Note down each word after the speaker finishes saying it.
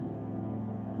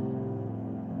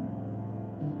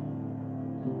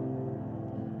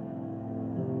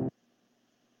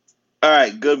All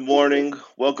right, good morning.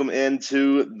 Welcome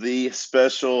into the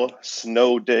special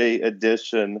snow day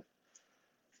edition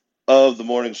of the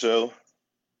morning show.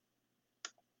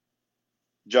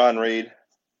 John Reed, I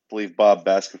believe Bob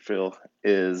Baskerville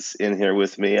is in here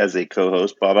with me as a co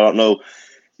host. Bob, I don't know,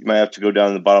 you might have to go down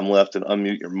to the bottom left and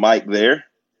unmute your mic there.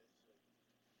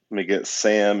 Let me get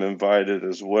Sam invited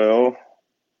as well.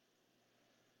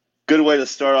 Good way to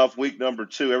start off week number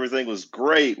 2. Everything was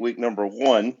great week number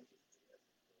 1.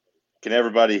 Can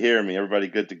everybody hear me? Everybody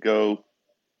good to go?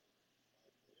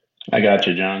 I got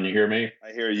you, John. You hear me?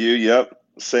 I hear you. Yep.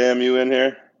 Sam, you in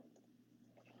here?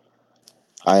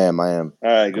 I am. All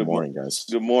right. Good morning, guys.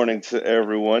 Good morning to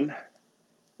everyone.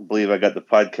 I believe I got the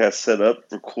podcast set up,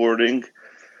 recording.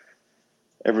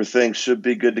 Everything should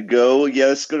be good to go.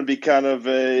 Yeah, it's going to be kind of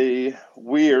a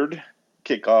weird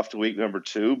kickoff to week number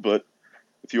 2, but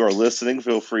if you are listening,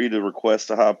 feel free to request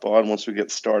to hop on once we get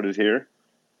started here.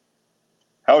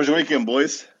 How was your weekend,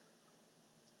 boys?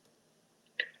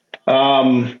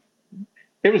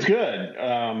 It was good.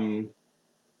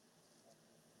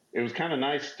 It was kind of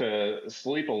nice to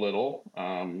sleep a little.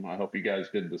 I hope you guys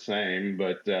did the same.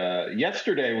 But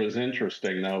yesterday was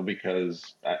interesting, though,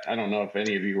 because I don't know if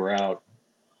any of you were out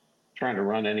trying to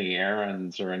run any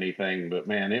errands or anything, but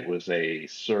man, it was a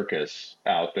circus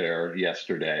out there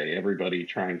yesterday. Everybody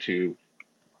trying to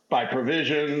buy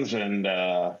provisions and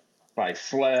buy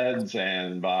sleds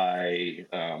and buy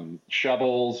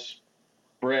shovels,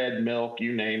 bread, milk,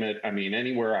 you name it. I mean,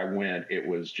 anywhere I went, it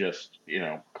was just,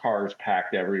 cars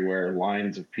packed everywhere,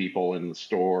 lines of people in the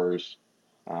stores.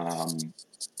 Um,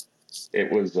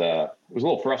 it was a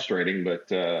little frustrating,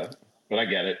 but I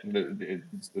get it.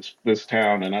 This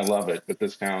town, and I love it, but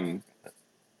this town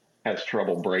has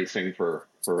trouble bracing for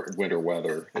winter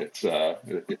weather. It's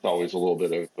always a little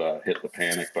bit of hit the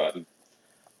panic button.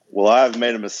 Well, I've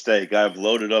made a mistake. I've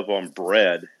loaded up on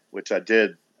bread, which I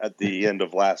did at the end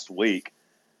of last week,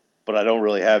 but I don't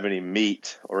really have any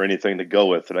meat or anything to go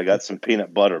with it. I got some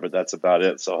peanut butter, but that's about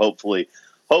it. So hopefully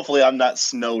I'm not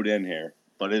snowed in here,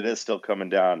 but it is still coming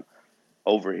down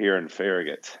over here in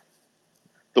Farragut.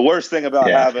 The worst thing about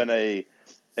Yeah. having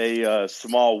a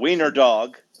small wiener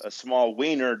dog,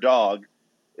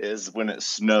 is when it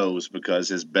snows because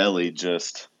his belly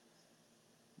just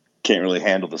can't really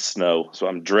handle the snow. So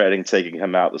I'm dreading taking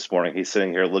him out this morning. He's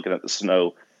sitting here looking at the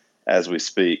snow as we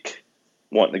speak,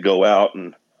 wanting to go out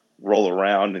and roll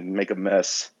around and make a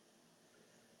mess.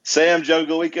 Sam, did you have a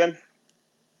good weekend?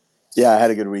 Yeah, I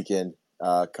had a good weekend.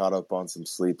 Caught up on some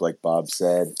sleep, like Bob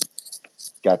said.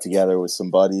 Got together with some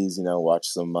buddies,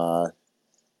 watched some.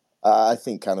 I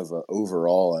think kind of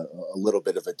overall a little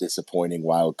bit of a disappointing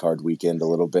wild card weekend, a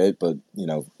little bit, but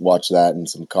watched that and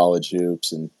some college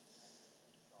hoops and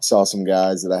saw some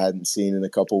guys that I hadn't seen in a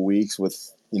couple weeks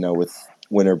with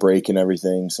winter break and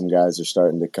everything. Some guys are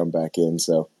starting to come back in,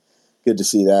 so good to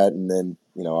see that. And then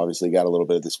obviously got a little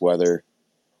bit of this weather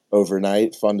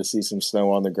overnight. Fun to see some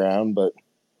snow on the ground, but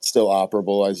still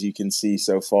operable as you can see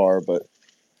so far. But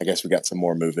I guess we got some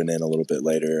more moving in a little bit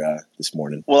later this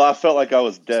morning. Well, I felt like I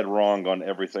was dead wrong on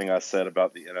everything I said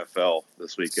about the NFL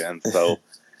this weekend. So,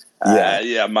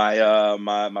 Yeah.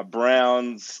 my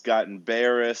Browns got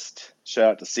embarrassed.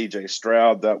 Shout out to C.J.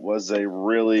 Stroud. That was a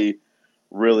really,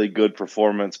 really good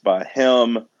performance by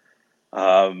him.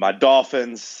 My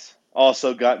Dolphins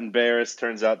also got embarrassed.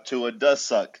 Turns out Tua does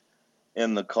suck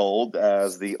in the cold,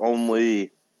 as the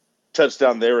only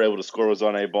touchdown they were able to score was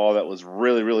on a ball that was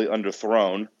really, really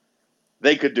underthrown.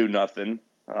 They could do nothing.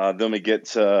 Then we get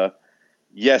to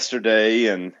yesterday,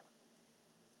 and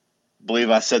I believe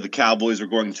I said the Cowboys were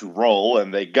going to roll,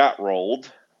 and they got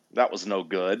rolled. That was no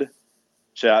good.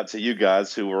 Shout out to you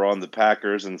guys who were on the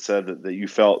Packers and said that you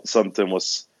felt something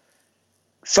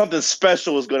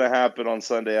special was going to happen on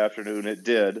Sunday afternoon. It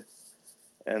did.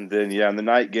 And then, in the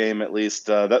night game, at least,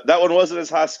 that one wasn't as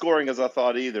high scoring as I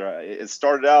thought either. It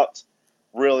started out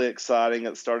really exciting.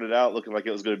 It started out looking like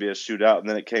it was going to be a shootout, and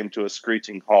then it came to a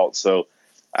screeching halt. So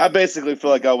I basically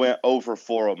feel like I went 0 for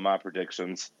 4 of my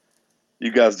predictions.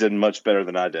 You guys did much better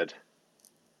than I did.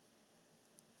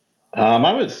 I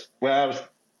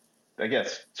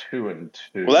guess 2-2.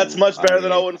 Well, that's much better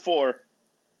than 0 and 4.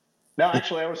 No,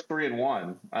 actually, I was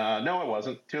 3-1. No, it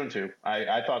wasn't 2-2.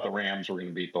 I thought the Rams were going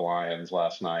to beat the Lions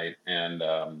last night,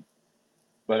 and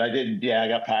but I did. Yeah, I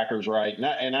got Packers right,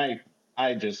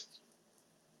 I just,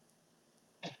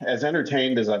 as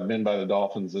entertained as I've been by the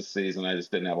Dolphins this season, I just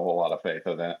didn't have a whole lot of faith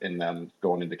in them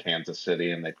going into Kansas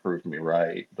City, and they proved me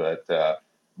right. But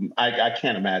I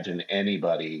can't imagine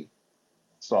anybody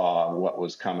saw what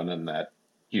was coming in that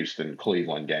Houston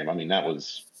Cleveland game. I mean, that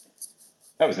was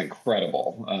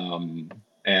incredible.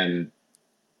 And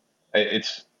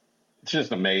it's it's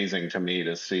just amazing to me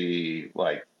to see,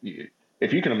 like,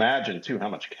 if you can imagine too how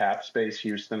much cap space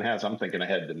Houston has. I'm thinking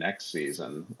ahead to next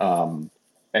season, and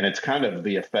it's kind of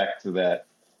the effect that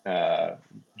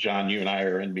John, you and I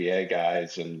are NBA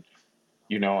guys, and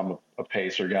I'm a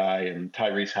Pacer guy, and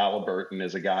Tyrese Halliburton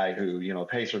is a guy who,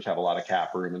 Pacers have a lot of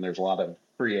cap room, and there's a lot of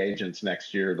free agents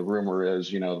next year. The rumor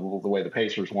is, the way the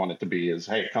Pacers want it to be is,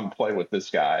 hey, come play with this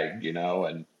guy,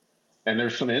 and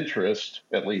there's some interest,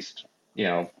 at least,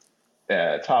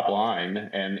 top line,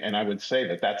 and I would say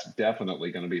that that's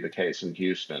definitely going to be the case in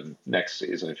Houston next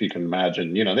season. If you can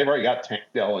imagine, they've already got Tank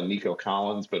Dell and Nico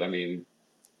Collins, but I mean,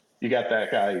 you got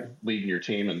that guy leading your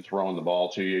team and throwing the ball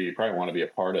to you. You probably want to be a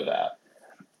part of that.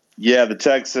 Yeah, the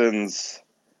Texans,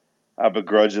 I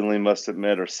begrudgingly must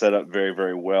admit, are set up very,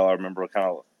 very well. I remember kind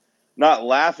of not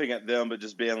laughing at them, but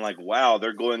just being like, wow,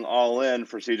 they're going all in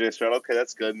for CJ Stroud. Okay,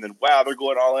 that's good. And then, wow, they're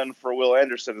going all in for Will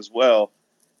Anderson as well.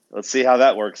 Let's see how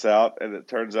that works out. And it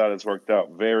turns out it's worked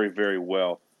out very, very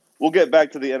well. We'll get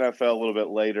back to the NFL a little bit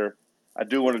later. I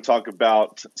do want to talk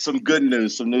about some good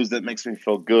news, some news that makes me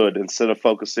feel good instead of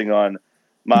focusing on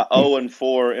my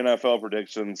 0-4 NFL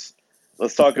predictions.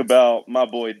 Let's talk about my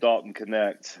boy Dalton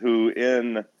Connect, who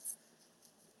in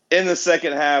the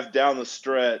second half down the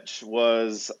stretch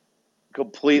was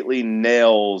completely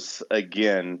nails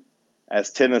again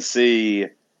as Tennessee.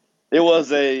 It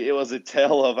was a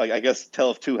tale of, I guess,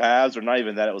 tale of two halves, or not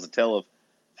even that. It was a tale of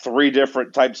three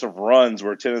different types of runs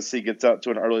where Tennessee gets out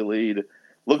to an early lead.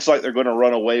 Looks like they're going to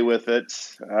run away with it.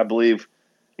 I believe,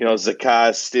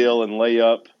 Zakai steal and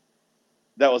layup.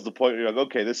 That was the point where you're like,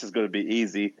 okay, this is going to be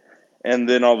easy. And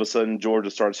then all of a sudden Georgia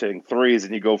starts hitting threes,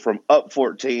 and you go from up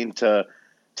 14 to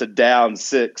down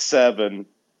 6, 7,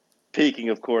 peaking,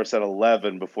 of course, at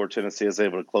 11 before Tennessee is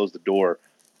able to close the door.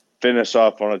 Finish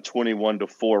off on a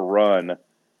 21-4 run.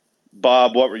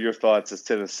 Bob, what were your thoughts as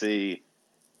Tennessee,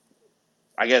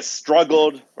 I guess,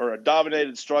 struggled,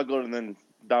 and then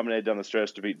dominated down the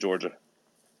stretch to beat Georgia?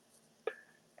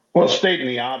 Well, stating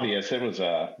the obvious, that was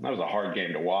a hard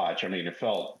game to watch. I mean, it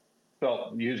felt,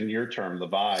 using your term, the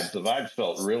vibes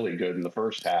felt really good in the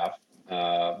first half.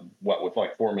 With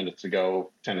like 4 minutes to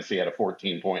go, Tennessee had a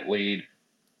 14-point lead.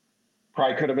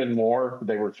 Probably could have been more.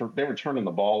 They were turning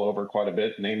the ball over quite a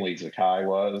bit, namely Zakai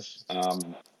was.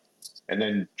 And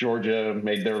then Georgia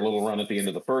made their little run at the end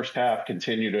of the first half,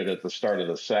 continued it at the start of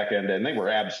the second, and they were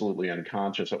absolutely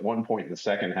unconscious. At one point in the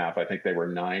second half, I think they were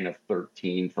 9 of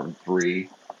 13 from three,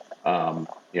 over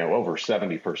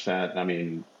 70%. I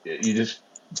mean,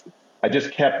 I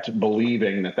just kept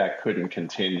believing that couldn't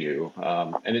continue,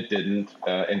 and it didn't.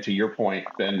 And to your point,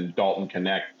 then Dalton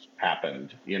Connect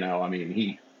happened. I mean,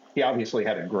 he obviously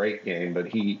had a great game, but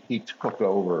he took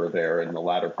over there in the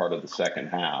latter part of the second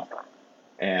half.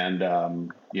 And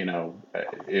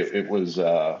it was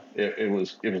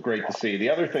great to see. The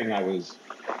other thing I was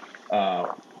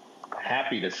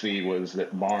happy to see was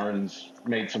that Barnes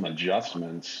made some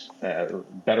adjustments.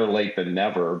 Better late than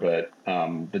never, but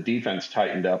the defense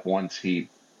tightened up once he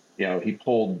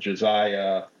pulled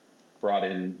Josiah, brought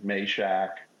in Meshack,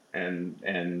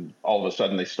 and all of a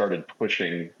sudden they started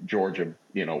pushing Georgia,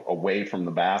 away from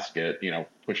the basket,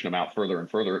 pushing them out further and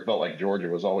further. It felt like Georgia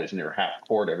was always near half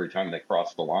court every time they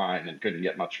crossed the line and couldn't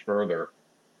get much further.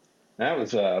 That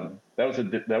was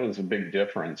a big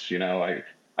difference. I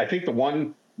think the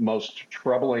one most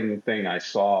troubling thing I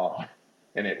saw,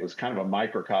 and it was kind of a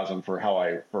microcosm for how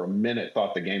I for a minute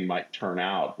thought the game might turn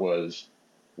out, was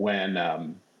when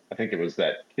I think it was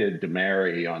that kid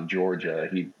Demary on Georgia.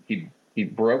 He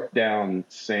broke down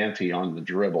Santee on the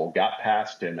dribble, got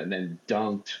past him, and then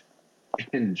dunked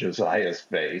in Josiah's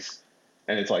face.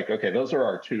 And it's like, okay, those are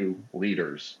our two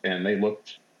leaders, and they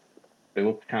looked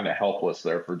kind of helpless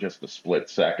there for just a split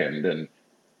second. And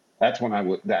that's when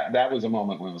that was a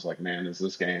moment when I was like, man, this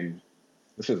isn't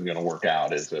going to work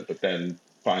out, is it? But then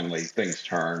finally things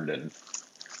turned, and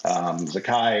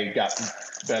Zakai got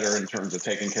better in terms of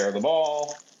taking care of the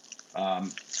ball.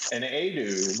 And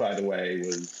Adu, by the way,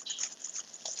 was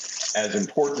as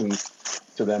important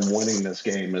to them winning this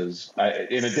game as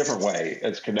in a different way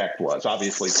as Connect was.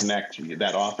 Obviously, Connect,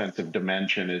 that offensive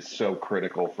dimension is so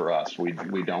critical for us. We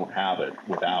don't have it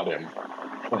without him.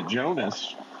 But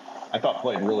Jonas, I thought,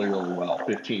 played really, really well.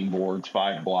 15 boards,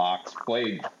 5 blocks,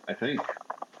 played, I think,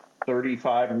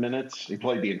 35 minutes. He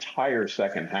played the entire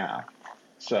second half.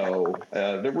 So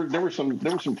there were some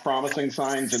promising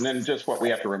signs, and then just what we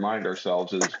have to remind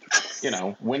ourselves is,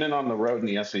 winning on the road in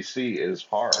the SEC is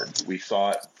hard. We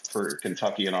saw it for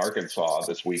Kentucky and Arkansas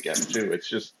this weekend too.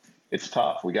 It's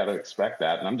tough. We got to expect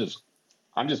that, and I'm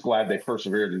just glad they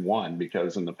persevered and won,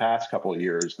 because in the past couple of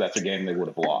years, that's a game they would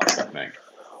have lost, I think.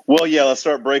 Well, yeah, let's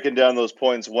start breaking down those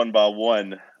points one by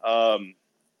one.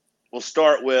 We'll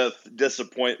start with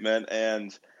disappointment.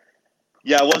 And,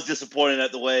 yeah, I was disappointed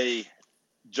at the way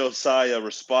Josiah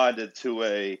responded to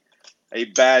a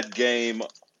bad game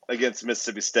against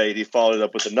Mississippi State. He followed it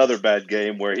up with another bad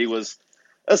game where he was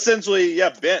essentially,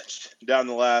 benched down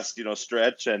the last,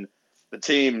 stretch. And the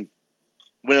team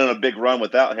went on a big run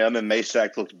without him, and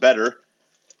Meshack looked better.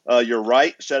 You're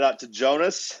right. Shout out to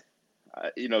Jonas.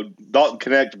 Dalton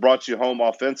Connect brought you home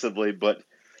offensively, but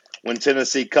when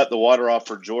Tennessee cut the water off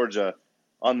for Georgia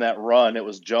on that run, it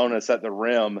was Jonas at the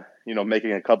rim,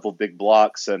 making a couple big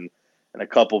blocks and a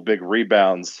couple big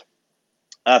rebounds.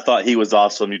 I thought he was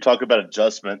awesome. You talk about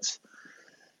adjustments.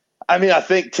 I mean, I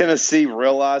think Tennessee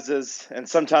realizes, and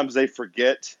sometimes they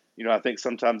forget. I think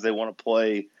sometimes they want to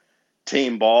play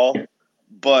team ball,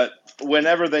 but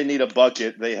whenever they need a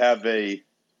bucket, they have a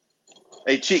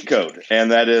cheat code,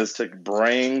 and that is to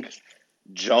bring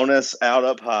Jonas out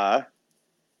up high,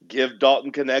 give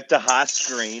Dalton Connect a high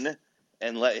screen,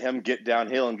 and let him get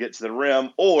downhill and get to the rim,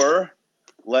 or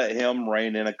let him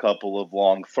rain in a couple of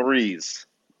long threes.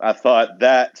 I thought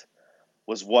that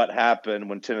was what happened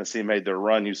when Tennessee made their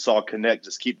run. You saw Connect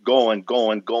just keep going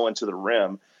to the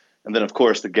rim. And then, of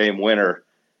course, the game winner,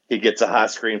 he gets a high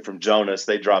screen from Jonas.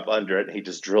 They drop under it, and he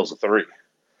just drills a three.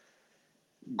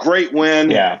 Great win.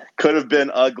 Yeah. Could have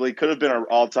been ugly. Could have been an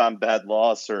all-time bad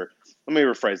loss, or let me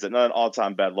rephrase it, not an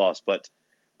all-time bad loss, but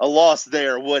a loss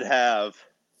there would have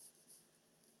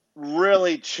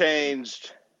really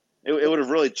changed. It would have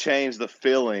really changed the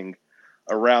feeling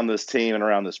around this team and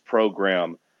around this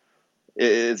program.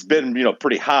 It's been,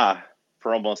 pretty high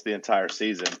for almost the entire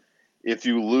season. If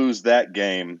you lose that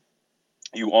game,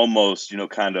 you almost,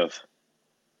 kind of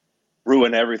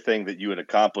ruin everything that you had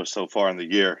accomplished so far in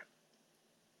the year.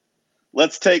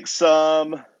 Let's take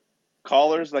some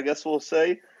callers, I guess we'll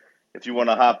say, if you want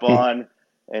to hop on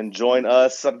and join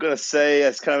us. I'm going to say,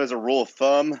 as kind of as a rule of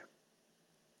thumb,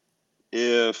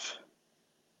 if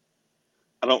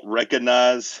I don't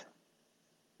recognize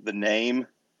the name,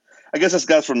 I guess this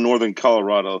guy's from Northern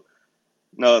Colorado.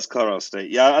 No, that's Colorado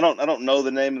State. Yeah, I don't know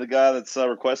the name of the guy that's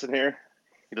requesting here.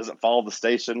 He doesn't follow the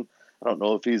station. I don't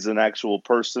know if he's an actual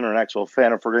person or an actual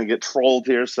fan. If we're going to get trolled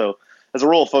here, so as a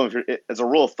rule of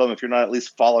thumb, if you're not at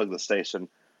least following the station,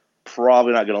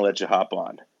 probably not going to let you hop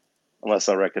on unless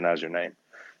I recognize your name.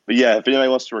 But yeah, if anybody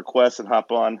wants to request and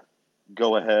hop on,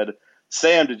 go ahead.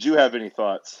 Sam, did you have any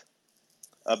thoughts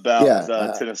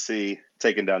about Tennessee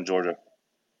taking down Georgia?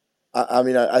 I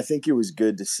mean, I think it was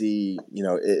good to see,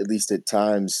 at least at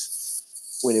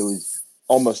times when it was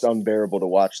almost unbearable to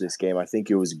watch this game. I think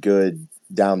it was good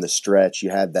down the stretch.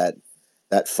 You had that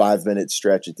 5-minute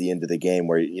stretch at the end of the game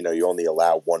where, you only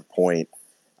allow 1 point.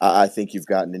 I think you've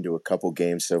gotten into a couple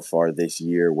games so far this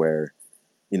year where,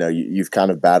 you've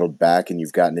kind of battled back and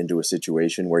you've gotten into a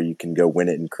situation where you can go win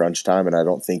it in crunch time. And I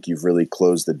don't think you've really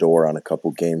closed the door on a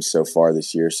couple games so far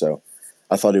this year. So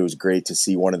I thought it was great to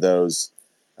see one of those,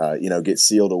 get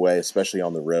sealed away, especially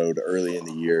on the road early in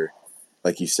the year.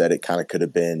 Like you said, it kind of could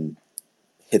have been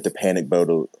hit the panic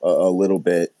boat a little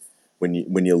bit when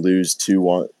you lose two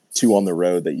on the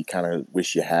road that you kind of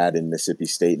wish you had in Mississippi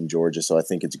State and Georgia. So I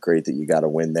think it's great that you got a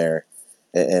win there.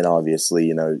 And obviously,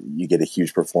 you get a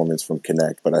huge performance from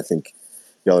Connect. But I think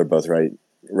y'all are both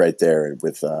right there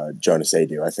with Jonas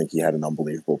Adu. I think he had an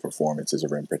unbelievable performance as a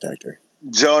rim protector.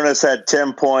 Jonas had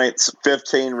 10 points,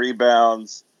 15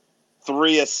 rebounds,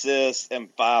 3 assists, and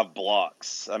 5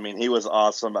 blocks. I mean, he was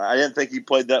awesome. I didn't think he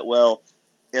played that well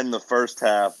in the first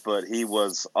half, but he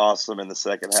was awesome in the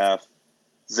second half.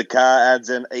 Zakai adds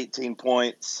in 18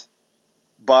 points.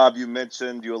 Bob, you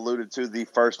alluded to the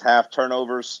first half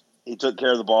turnovers. He took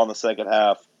care of the ball in the second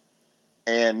half.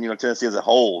 And, Tennessee as a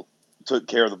whole took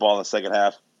care of the ball in the second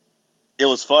half. It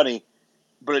was funny,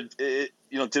 but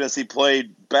Tennessee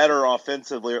played better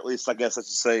offensively, or at least I guess I should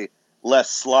say less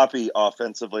sloppy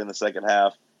offensively in the second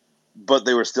half, but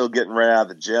they were still getting ran out of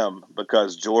the gym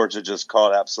because Georgia just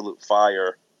caught absolute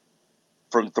fire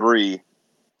from 3.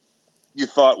 You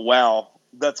thought, wow,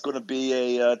 that's going to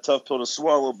be a tough pill to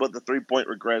swallow, but the 3-point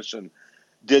regression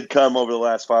did come over the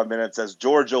last 5 minutes as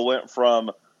Georgia went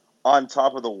from on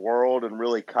top of the world and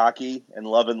really cocky and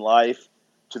loving life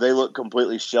to they look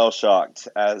completely shell-shocked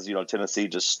as, Tennessee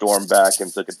just stormed back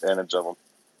and took advantage of them.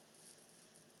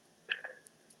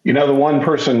 The one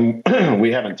person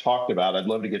we haven't talked about, I'd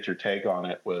love to get your take on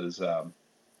it, was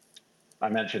I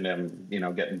mentioned him,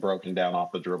 getting broken down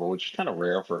off the dribble, which is kind of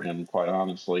rare for him, quite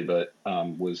honestly, but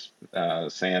was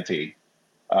Santi.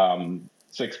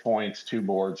 6 points, 2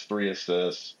 boards, 3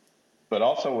 assists, but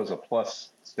also was a plus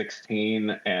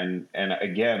 16. And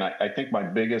again, I think my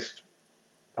biggest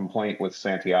complaint with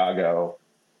Santiago.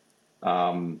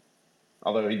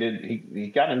 Although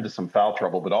he got into some foul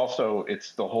trouble, but also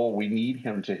it's the whole, we need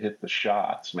him to hit the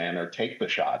shots, man, or take the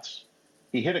shots.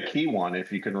 He hit a key one,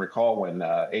 if you can recall, when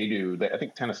I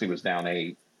think Tennessee was down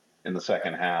 8 in the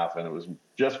second half, and it was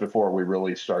just before we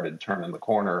really started turning the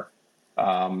corner.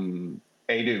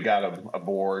 Adu got a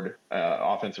board,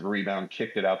 offensive rebound,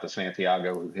 kicked it out to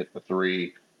Santiago, who hit the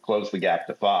 3, closed the gap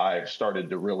to 5, started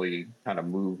to really kind of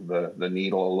move the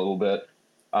needle a little bit.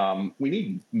 We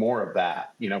need more of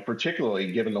that,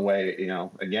 particularly given the way,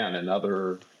 again,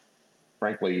 another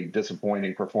frankly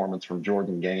disappointing performance from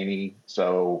Jordan Gainey.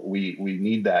 So we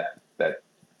need that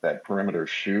perimeter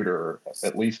shooter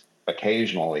at least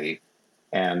occasionally.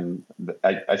 And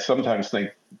I sometimes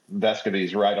think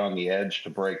Vescovi's right on the edge to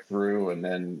break through, and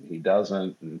then he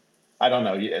doesn't. And I don't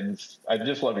know. I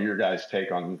just love your guys'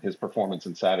 take on his performance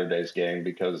in Saturday's game,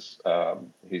 because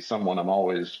he's someone I'm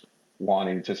always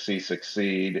wanting to see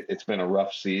succeed. It's been a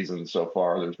rough season so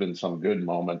far. There's been some good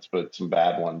moments, but some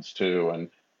bad ones too. And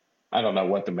I don't know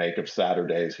what to make of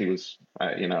Saturdays. He was,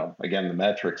 again, the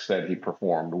metrics said he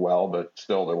performed well, but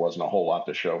still there wasn't a whole lot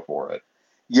to show for it.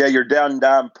 Yeah, you're down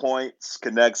 9 points,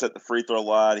 connects at the free throw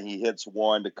line. He hits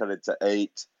 1 to cut it to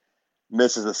 8,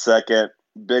 misses a second.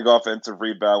 Big offensive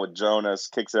rebound with Jonas,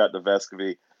 kicks it out to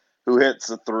Vescovi, who hits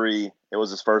a 3. It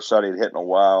was his first shot he'd hit in a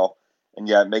while. And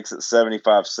yeah, it makes it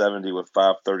 75-70 with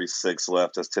 5:36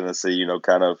 left as Tennessee,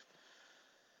 kind of,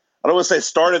 I don't want to say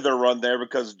started their run there,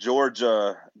 because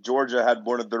Georgia had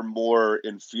one of their more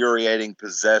infuriating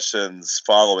possessions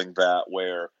following that,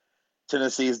 where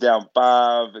Tennessee's down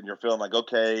 5 and you're feeling like,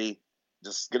 okay,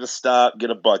 just get a stop, get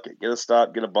a bucket, get a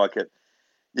stop, get a bucket.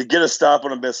 You get a stop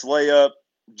on a missed layup,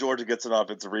 Georgia gets an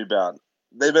offensive rebound.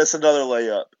 They miss another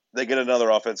layup, they get another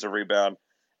offensive rebound,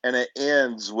 and it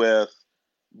ends with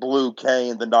Blue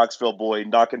Kane, the Knoxville boy,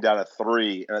 knocking down a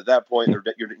 3. And at that point,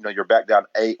 you're back down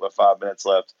 8 with 5 minutes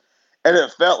left. And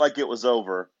it felt like it was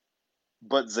over.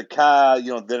 But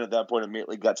Zakai, then at that point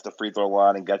immediately got to the free throw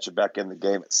line and got you back in the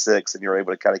game at 6, and you're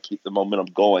able to kind of keep the momentum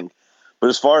going. But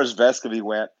as far as Vescovi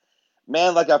went,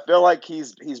 man, I feel like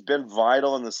he's been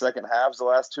vital in the second halves the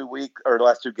last 2 weeks, or the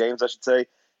last 2 games, I should say,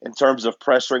 in terms of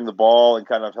pressuring the ball and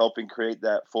kind of helping create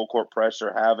that full court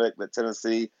pressure havoc that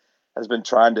Tennessee has been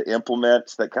trying to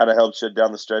implement, that kind of helped you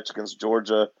down the stretch against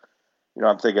Georgia.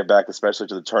 I'm thinking back especially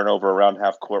to the turnover around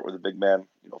half court where the big man,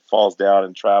 falls down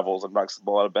and travels and knocks the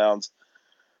ball out of bounds.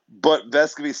 But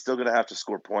Vescovi's still going to have to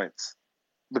score points,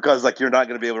 because you're not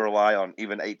going to be able to rely on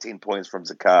even 18 points from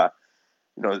Zakai.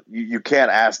 You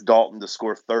can't ask Dalton to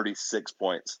score 36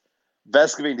 points.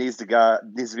 Vescovi needs to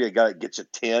be a guy that gets you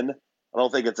 10. I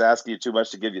don't think it's asking you too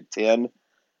much to give you 10,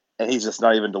 and he's just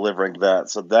not even delivering that.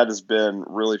 So that has been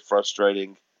really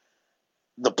frustrating.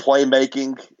 The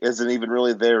playmaking isn't even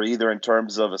really there either in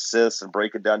terms of assists and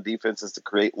breaking down defenses to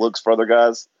create looks for other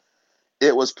guys.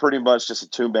 It was pretty much just a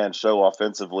 2-man show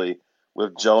offensively,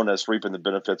 with Jonas reaping the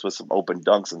benefits with some open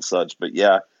dunks and such. But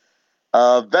yeah,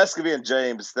 Vescovi and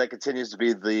James, that continues to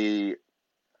be the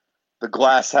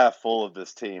glass half full of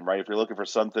this team, right? If you're looking for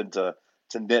something to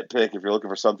nitpick, if you're looking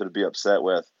for something to be upset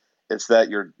with, it's that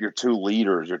your 2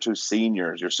 leaders, your 2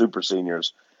 seniors, your super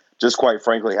seniors, just quite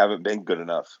frankly haven't been good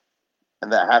enough.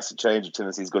 And that has to change if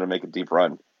Tennessee's going to make a deep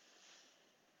run.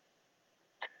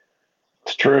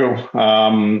 It's true.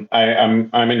 I'm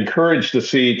encouraged to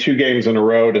see 2 games in a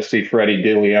row to see Freddie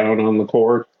DeLeon on the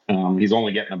court. He's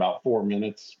only getting about 4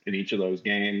 minutes in each of those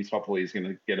games. Hopefully he's going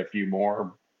to get a few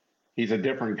more. He's a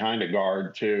different kind of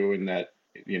guard too, in that,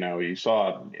 you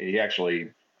saw he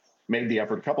actually made the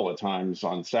effort a couple of times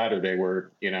on Saturday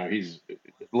where, he's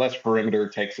less perimeter,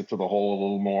 takes it to the hole a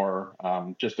little more,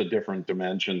 just a different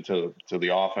dimension to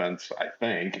the offense, I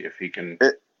think, if he can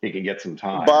get some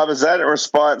time. Bob, is that in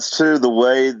response to the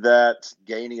way that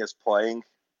Gainey is playing?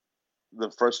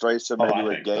 The frustration maybe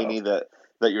with Gainey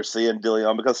that you're seeing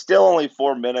DeLeon? Because still only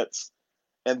 4 minutes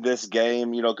in this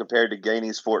game, compared to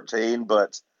Gainey's 14,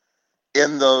 but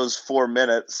in those 4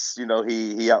 minutes, he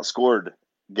outscored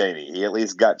Gainey. He at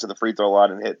least got to the free throw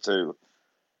line and hit 2.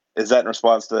 Is that in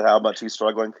response to how much he's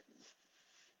struggling?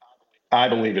 I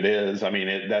believe it is. I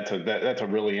mean, that's a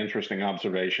really interesting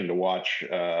observation to watch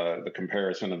the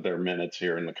comparison of their minutes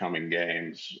here in the coming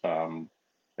games,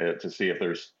 to see if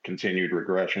there's continued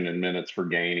regression in minutes for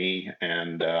Gainey,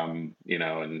 and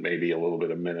and maybe a little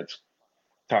bit of minutes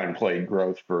time played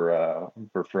growth for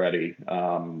Freddie.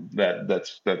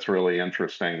 That's really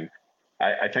interesting.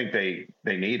 I think they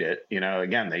need it.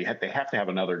 Again, they have to have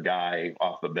another guy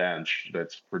off the bench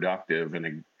that's productive.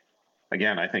 And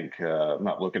again, I think I'm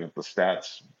not looking at the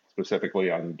stats specifically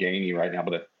on Gainey right now,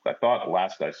 but I thought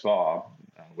last I saw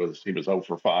he was 0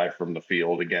 for 5 from the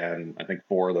field again. I think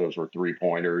 4 of those were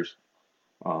 3-pointers.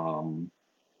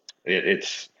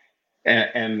 It's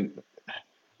and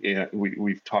you know,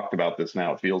 we've talked about this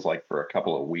now. It feels like for a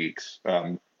couple of weeks.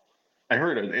 I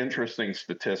heard an interesting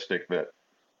statistic that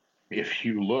if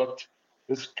you looked,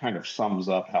 this kind of sums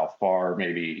up how far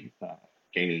maybe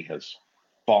Gainey has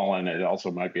fallen. It also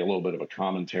might be a little bit of a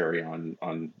commentary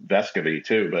on Vescovy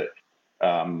too, but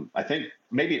I think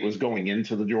maybe it was going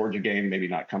into the Georgia game, maybe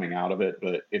not coming out of it.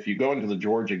 But if you go into the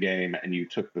Georgia game and you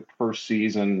took the per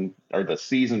season or the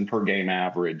season per game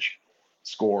average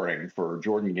scoring for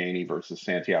Jordan Gainey versus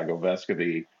Santiago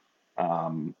Vescovy,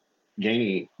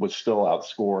 Gainey was still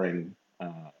outscoring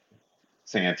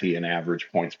Santi in average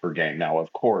points per game. Now,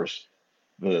 of course,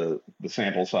 the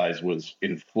sample size was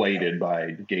inflated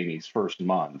by Gainey's first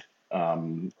month,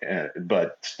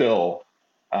 but still,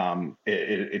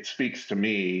 it speaks to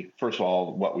me. First of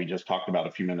all, what we just talked about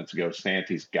a few minutes ago,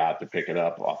 Santi's got to pick it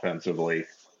up offensively.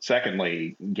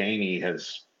 Secondly, Gainey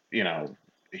has,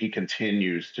 he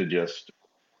continues to just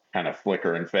kind of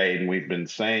flicker and fade, and we've been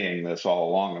saying this all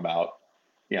along about,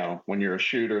 when you're a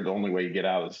shooter, the only way you get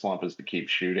out of the slump is to keep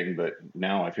shooting. But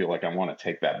now I feel like I want to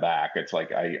take that back. It's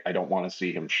like I don't want to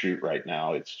see him shoot right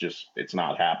now. It's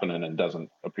not happening and doesn't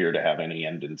appear to have any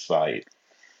end in sight.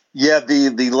 Yeah,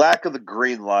 the lack of the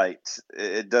green light,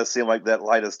 it does seem like that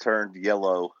light has turned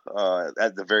yellow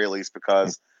at the very least,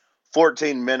 because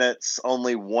 14 minutes,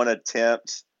 only one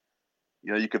attempt.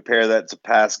 You compare that to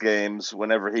past games.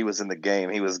 Whenever he was in the game,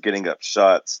 he was getting up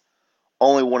shots.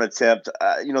 Only one attempt.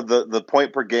 The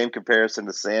point per game comparison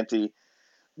to Santi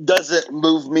doesn't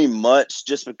move me much,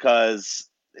 just because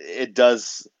it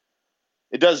does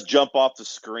jump off the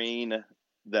screen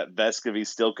that Vescovy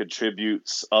still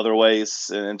contributes other ways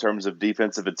in terms of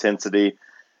defensive intensity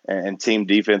and team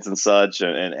defense and such,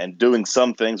 and doing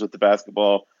some things with the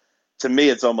basketball. To me,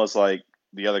 it's almost like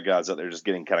the other guys out there just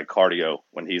getting kind of cardio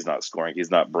when he's not scoring.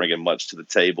 He's not bringing much to the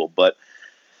table, but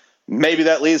maybe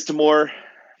that leads to more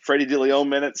Freddie DeLeon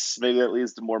minutes. Maybe that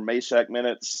leads to more Meshack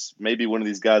minutes. Maybe one of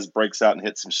these guys breaks out and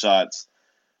hits some shots.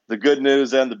 The good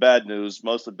news and the bad news,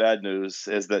 mostly bad news,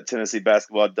 is that Tennessee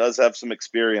basketball does have some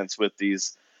experience with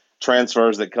these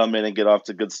transfers that come in and get off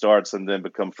to good starts and then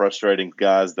become frustrating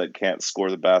guys that can't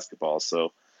score the basketball.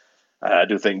 So I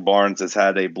do think Barnes has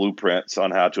had a blueprint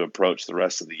on how to approach the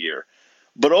rest of the year.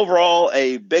 But overall,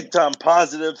 a big-time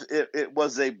positive. It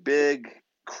was a big,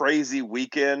 crazy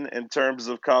weekend in terms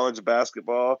of college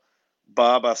basketball.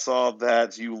 Bob, I saw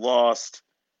that you lost.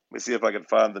 Let me see if I can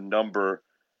find the number.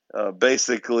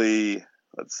 Basically,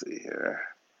 let's see here.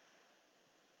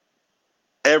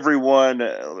 Everyone,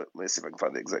 let me see if I can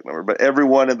find the exact number, but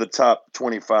everyone in the top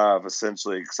 25,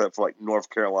 essentially, except for like North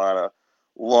Carolina,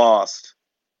 lost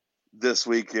this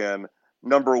weekend.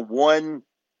 Number 1,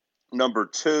 number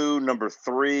 2, number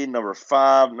 3, number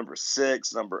 5, number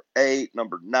 6, number 8,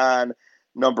 number 9,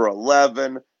 number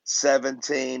 11,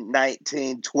 17,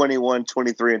 19, 21,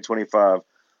 23, and 25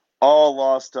 all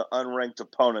lost to unranked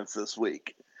opponents this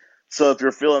week. So if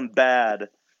you're feeling bad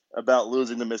about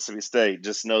losing to Mississippi State,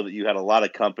 just know that you had a lot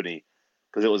of company,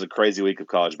 because it was a crazy week of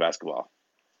college basketball.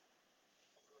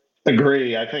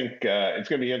 Agree. I think it's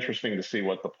going to be interesting to see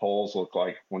what the polls look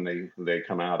like when they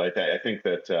come out. I think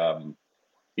that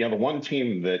the one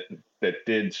team that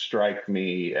did strike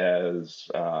me as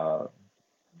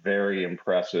very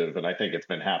impressive, and I think it's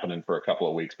been happening for a couple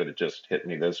of weeks, but it just hit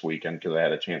me this weekend because I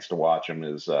had a chance to watch them,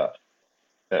 is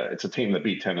it's a team that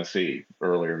beat Tennessee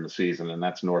earlier in the season, and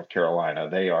that's North Carolina.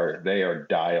 They are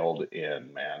dialed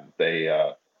in, man. They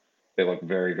look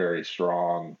very, very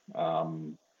strong.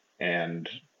 And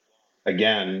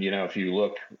again, if you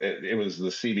look, it was the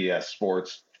CBS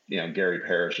Sports, Gary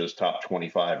Parrish's top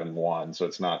 25 and 1. So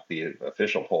it's not the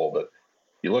official poll, but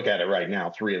you look at it right now,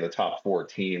 3 of the top 4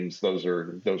 teams, those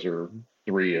are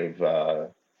 3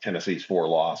 of Tennessee's 4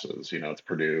 losses. It's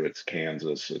Purdue, it's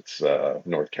Kansas, it's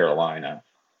North Carolina.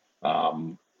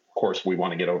 Of course, we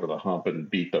want to get over the hump and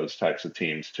beat those types of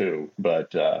teams too.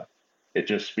 But it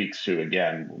just speaks to,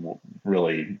 again,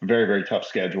 really very, very tough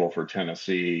schedule for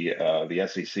Tennessee. The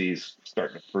SEC's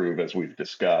starting to prove, as we've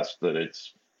discussed, that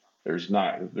there's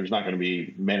not going to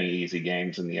be many easy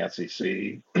games in the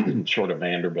SEC, short of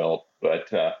Vanderbilt.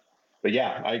 But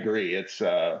yeah, I agree. It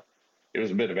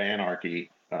was a bit of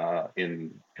anarchy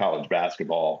in college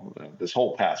basketball this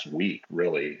whole past week.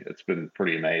 Really, it's been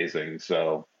pretty amazing.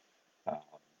 So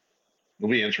it'll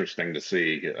be interesting to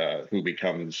see who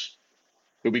becomes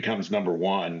number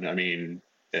one. I mean,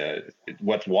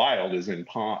 what's wild is in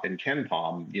Ken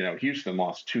Palm, Houston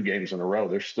lost 2 games in a row.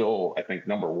 They're still, I think,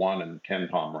 number 1 in Ken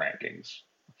Palm rankings,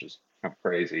 which is kind of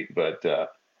crazy. But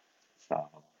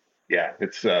yeah,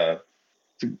 it's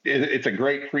a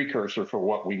great precursor for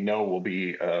what we know will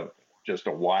be just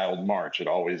a wild March. It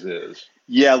always is.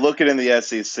 Yeah, looking in the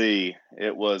SEC,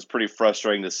 it was pretty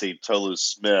frustrating to see Tolu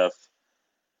Smith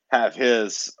have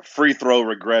his free throw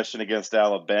regression against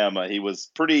Alabama. He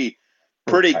was pretty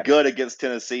Right. good against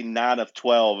Tennessee, 9 of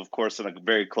 12, of course, in a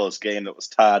very close game that was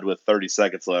tied with 30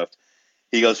 seconds left.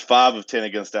 He goes 5 of 10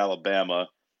 against Alabama.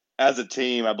 As a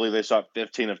team, I believe they shot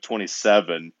 15 of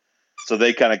 27. So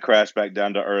they kind of crashed back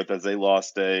down to earth as they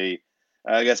lost I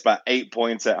guess, by 8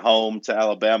 points at home to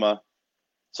Alabama.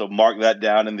 So mark that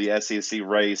down in the SEC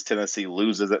race. Tennessee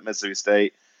loses at Mississippi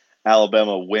State.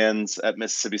 Alabama wins at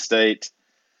Mississippi State.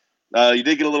 You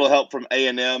did get a little help from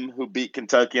A&M, who beat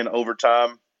Kentucky in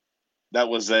overtime. That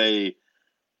was a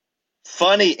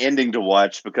funny ending to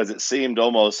watch because it seemed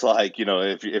almost like,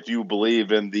 if you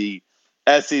believe in the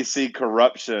SEC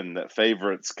corruption that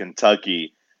favorites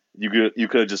Kentucky, you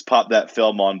could have just popped that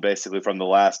film on basically from the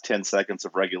last 10 seconds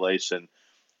of regulation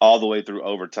all the way through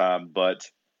overtime.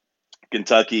 But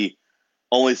Kentucky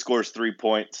only scores 3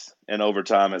 points in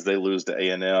overtime as they lose to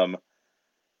A&M.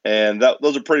 And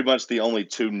those are pretty much the only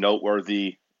two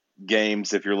noteworthy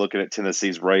games if you're looking at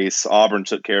Tennessee's race. Auburn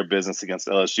took care of business against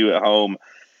LSU at home.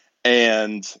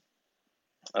 And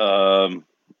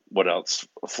what else?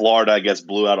 Florida, I guess,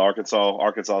 blew out Arkansas.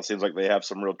 Arkansas seems like they have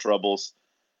some real troubles.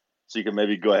 So you can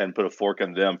maybe go ahead and put a fork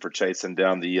in them for chasing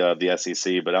down the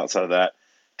SEC. But outside of that,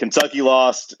 Kentucky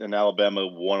lost and Alabama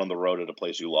won on the road at a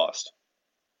place you lost.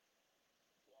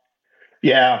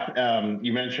 Yeah,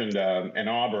 you mentioned, and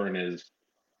Auburn is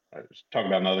talk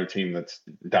about another team that's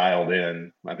dialed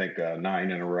in. I think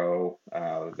 9 in a row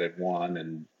they've won,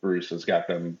 and Bruce has got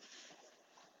them.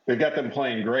 They've got them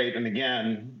playing great. And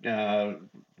again,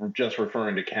 just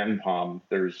referring to Ken Palm,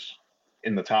 there's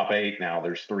in the top 8 now.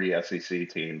 There's 3 SEC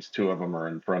teams. 2 of them are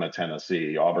in front of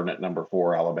Tennessee. Auburn at number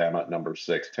 4, Alabama at number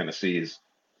 6. Tennessee's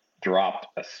dropped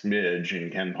a smidge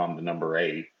in Ken Palm to number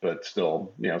 8, but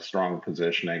still, strong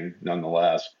positioning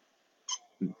nonetheless.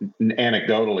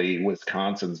 Anecdotally,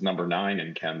 Wisconsin's number 9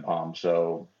 in Ken Palm,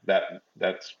 so that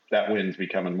win's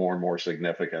becoming more and more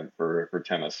significant for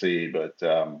Tennessee. But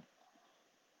um,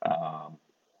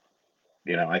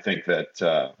 I think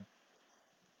that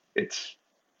it's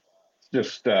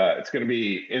just it's going to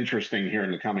be interesting here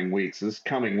in the coming weeks. This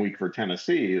coming week for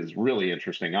Tennessee is really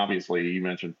interesting. Obviously, you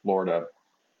mentioned Florida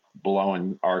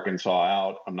blowing Arkansas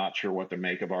out. I'm not sure what to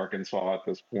make of Arkansas at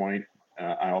this point.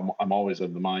 I'm always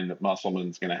of the mind that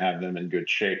Musselman's going to have them in good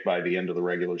shape by the end of the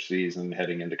regular season,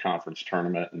 heading into conference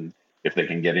tournament, and if they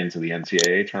can get into the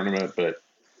NCAA tournament. But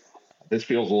this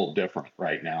feels a little different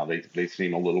right now. They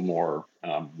seem a little more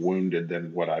wounded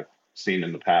than what I've seen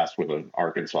in the past with an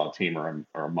Arkansas team or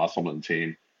a Musselman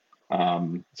team.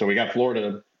 So we got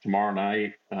Florida tomorrow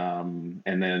night, and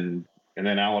then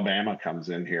Alabama comes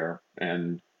in here,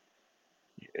 and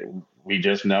we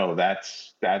just know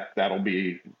that'll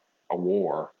be a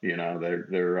war.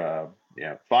 They're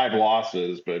 5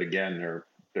 losses, but again,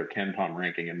 their Ken Palm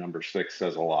ranking at number 6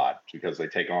 says a lot because they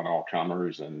take on all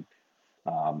comers, and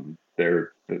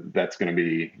that's going to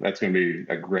be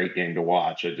a great game to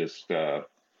watch. I just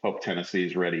hope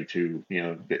Tennessee's ready to.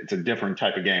 It's a different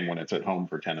type of game when it's at home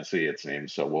for Tennessee, it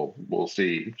seems. So we'll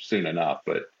see soon enough,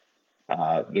 but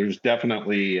there's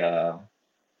definitely the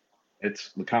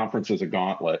conference is a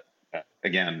gauntlet.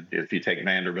 Again, if you take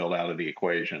Vanderbilt out of the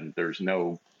equation, there's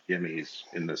no gimmies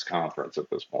in this conference at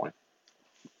this point.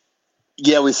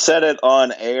 Yeah, we said it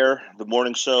on air, the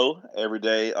morning show, every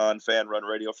day on Fan Run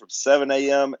Radio from 7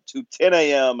 a.m. to 10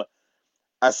 a.m.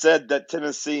 I said that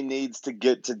Tennessee needs to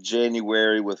get to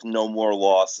January with no more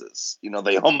losses.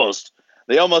 They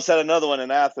almost had another one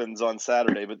in Athens on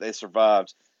Saturday, but they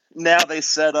survived. Now they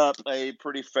set up a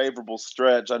pretty favorable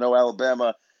stretch. I know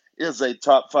Alabama is a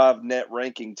top 5 net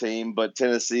ranking team, but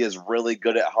Tennessee is really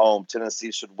good at home.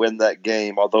 Tennessee should win that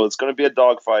game, although it's going to be a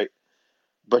dogfight.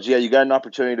 But yeah, you got an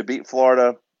opportunity to beat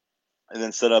Florida and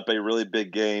then set up a really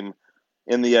big game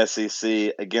in the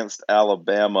SEC against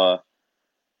Alabama.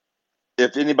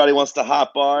 If anybody wants to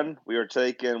hop on, we are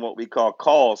taking what we call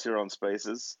calls here on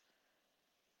Spaces.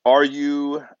 Are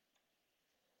you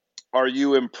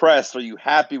impressed? Are you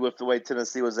happy with the way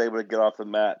Tennessee was able to get off the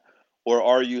mat? Or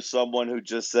are you someone who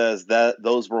just says that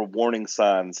those were warning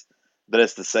signs that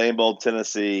it's the same old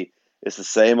Tennessee, it's the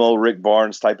same old Rick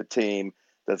Barnes type of team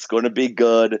that's going to be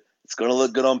good, it's going to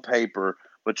look good on paper,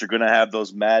 but you're going to have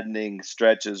those maddening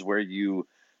stretches where you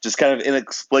just kind of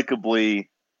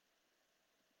inexplicably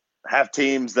have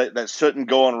teams that shouldn't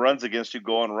go on runs against you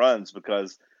go on runs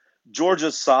because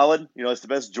Georgia's solid. It's the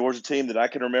best Georgia team that I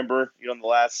can remember, in the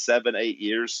last 7-8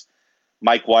 years.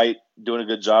 Mike White doing a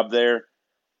good job there.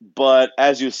 But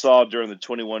as you saw during the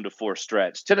 21-4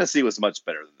 stretch, Tennessee was much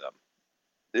better than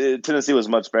them. Tennessee was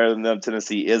much better than them.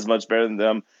 Tennessee is much better than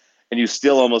them. And you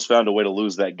still almost found a way to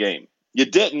lose that game. You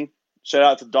didn't. Shout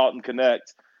out to Dalton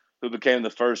Connect, who became the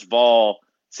first Vol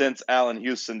since Allen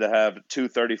Houston to have two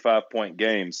 35-point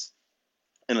games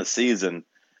in a season.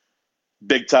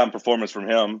 Big time performance from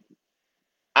him.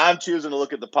 I'm choosing to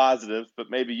look at the positive, but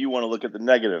maybe you want to look at the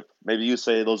negative. Maybe you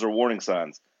say those are warning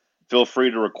signs. Feel free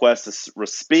to request to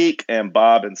speak, and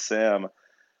Bob and Sam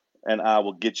and I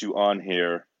will get you on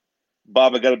here.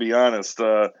 Bob, I got to be honest.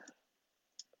 I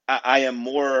am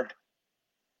more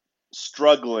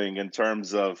struggling in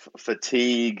terms of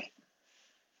fatigue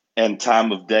and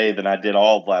time of day than I did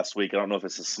all of last week. I don't know if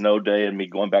it's a snow day and me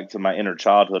going back to my inner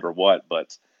childhood or what,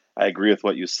 but I agree with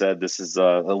what you said. This is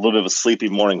a little bit of a sleepy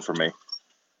morning for me.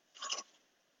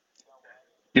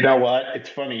 You know what? It's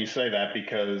funny you say that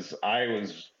because I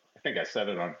think I said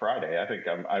it on Friday. I think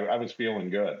I was feeling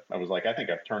good. I was like, I think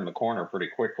I've turned the corner pretty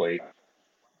quickly.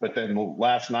 But then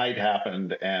last night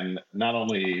happened, and not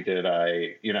only did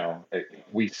I,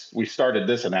 we started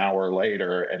this an hour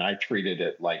later, and I treated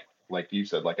it like you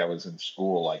said, like I was in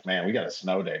school. Like, man, we got a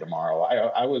snow day tomorrow.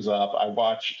 I was up. I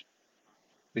watched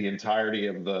the entirety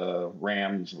of the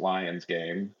Rams Lions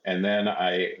game, and then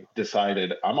I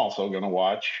decided I'm also going to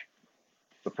watch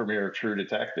the premiere of True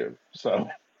Detective. So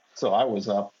I was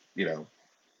up, a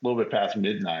little bit past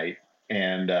midnight,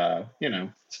 and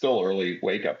still early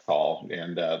wake up call.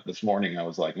 And this morning I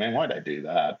was like, man, why'd I do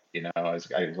that? I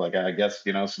was like, I guess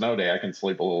snow day. I can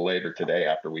sleep a little later today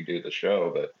after we do the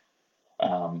show, but.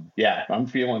 Yeah, I'm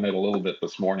feeling it a little bit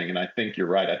this morning, and I think you're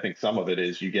right. I think some of it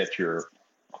is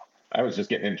I was just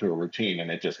getting into a routine,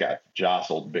 and it just got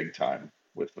jostled big time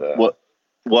with What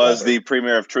the was weather. the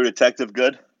premiere of True Detective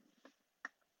good?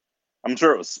 I'm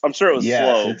sure it was. I'm sure it was Yes,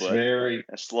 slow, it's but very.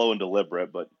 slow and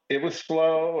deliberate. But It was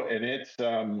slow, and it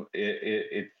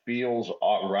feels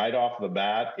right off the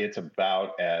bat. It's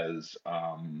about as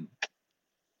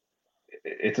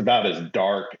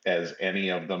dark as any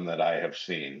of them that I have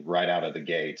seen right out of the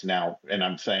gates. Now, and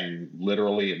I'm saying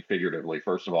literally and figuratively.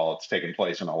 First of all, it's taking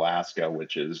place in Alaska,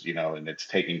 which is, and it's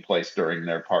taking place during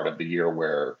their part of the year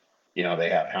where, they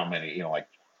have how many, like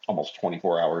almost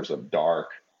 24 hours of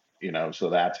dark, so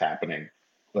that's happening.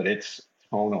 But it's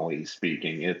tonally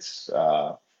speaking, it's,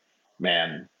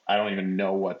 man, I don't even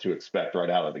know what to expect right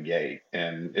out of the gate.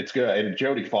 And it's good. And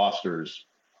Jodie Foster's,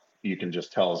 you can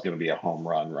just tell is going to be a home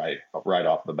run right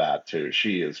off the bat too.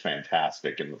 She is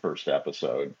fantastic in the first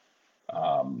episode.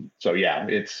 So yeah,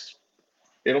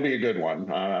 it'll be a good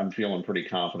one. I'm feeling pretty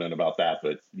confident about that.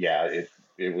 But yeah,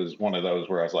 it was one of those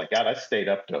where I was like, God, I stayed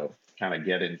up to kind of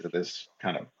get into this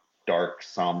kind of dark,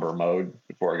 somber mode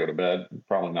before I go to bed.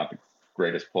 Probably not the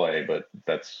greatest play, but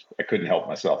I couldn't help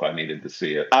myself. I needed to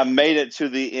see it. I made it to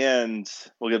the end.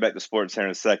 We'll get back to sports here in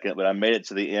a second, but I made it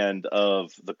to the end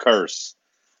of The Curse.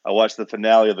 I watched the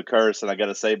finale of The Curse, and I got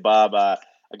to say, Bob, I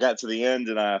got to the end,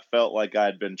 and I felt like I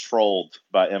had been trolled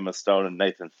by Emma Stone and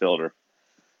Nathan Fielder.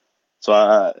 So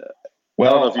I don't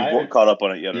know if Well, you've caught up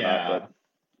on it yet or not, yeah. but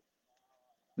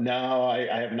No, I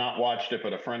have not watched it,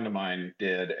 but a friend of mine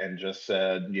did and just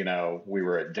said, we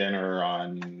were at dinner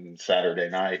on Saturday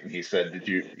night and he said, did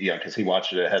you, yeah, because he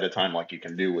watched it ahead of time like you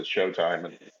can do with Showtime.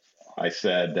 And I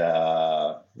said,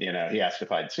 he asked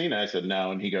if I'd seen it. I said,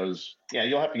 no. And he goes, yeah,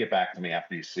 you'll have to get back to me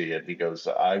after you see it. He goes,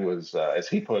 I was, as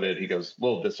he put it, he goes, a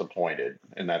little disappointed.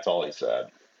 And that's all he said.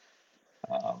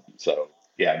 So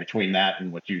yeah, between that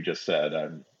and what you just said,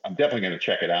 I'm definitely going to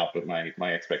check it out, but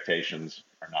my expectations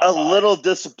are not a high. little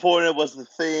disappointed was the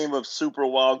theme of Super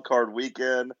Wild Card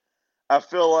Weekend. I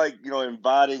feel like,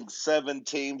 inviting 7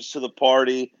 teams to the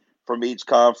party from each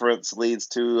conference leads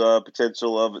to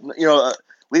potential of,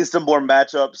 leads to more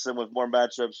matchups. And with more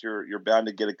matchups, you're bound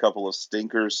to get a couple of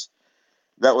stinkers.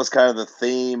 That was kind of the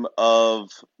theme of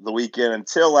the weekend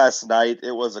until last night.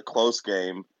 It was a close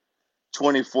game,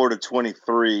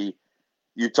 24-23.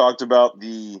 You talked about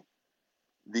the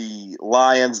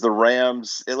Lions, the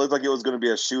Rams. It looked like it was going to be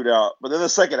a shootout. But then the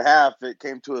second half, it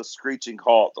came to a screeching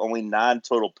halt, only 9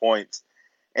 total points.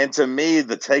 And to me,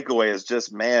 the takeaway is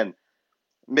just, man,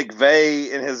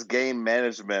 McVay in his game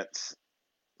management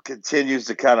continues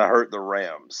to kind of hurt the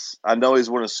Rams. I know he's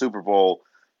won a Super Bowl,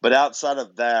 but outside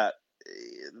of that,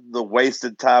 the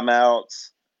wasted timeouts,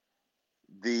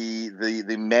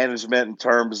 the management in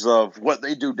terms of what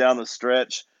they do down the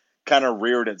stretch kind of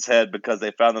reared its head because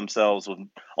they found themselves with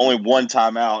only one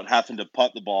timeout having to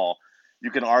punt the ball.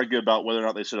 You can argue about whether or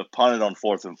not they should have punted on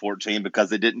 4th and 14 because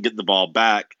they didn't get the ball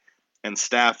back, and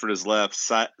Stafford is left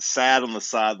sad on the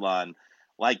sideline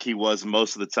like he was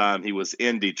most of the time he was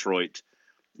in Detroit.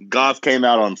 Goff came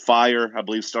out on fire. I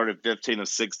believe started 15 of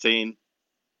 16.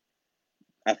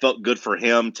 I felt good for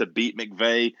him to beat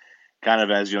McVay, kind of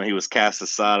as he was cast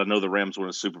aside. I know the Rams won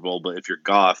a Super Bowl, but if you're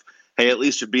Goff, hey, at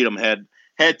least you beat them head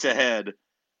to head.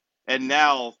 And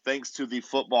now, thanks to the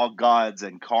football gods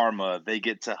and karma, they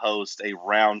get to host a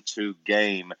round 2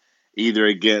 game, either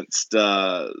against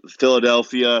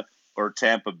Philadelphia or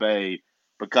Tampa Bay,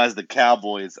 because the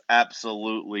Cowboys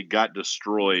absolutely got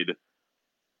destroyed.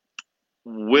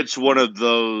 Which one of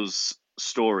those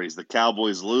stories, the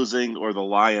Cowboys losing or the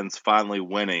Lions finally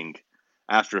winning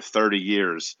after 30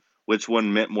 years, which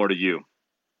one meant more to you?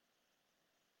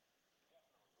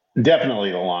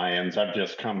 Definitely the Lions. I've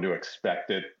just come to expect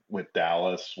it with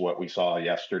Dallas, what we saw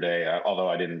yesterday, although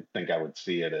I didn't think I would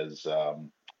see it as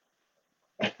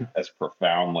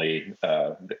profoundly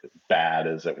bad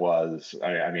as it was.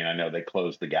 I mean, I know they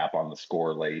closed the gap on the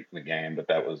score late in the game, but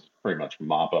that was pretty much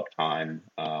mop-up time.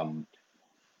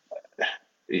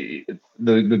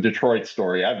 The Detroit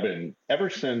story, I've been, ever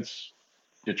since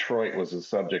Detroit was the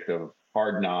subject of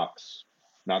Hard Knocks,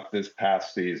 not this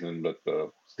past season, but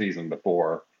the season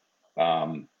before,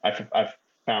 I've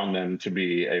found them to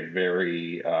be a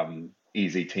very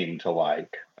easy team to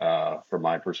like, from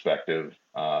my perspective.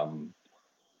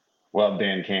 Love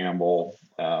Dan Campbell,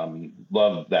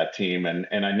 love that team,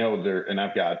 and I know and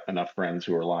I've got enough friends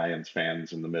who are Lions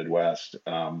fans in the Midwest.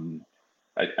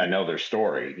 I know their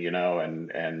story,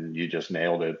 and you just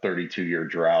nailed it. 32-year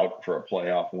drought for a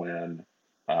playoff win.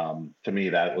 To me,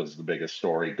 that was the biggest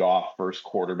story. Goff, first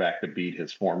quarterback to beat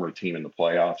his former team in the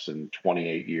playoffs in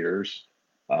 28 years.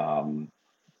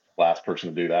 Last person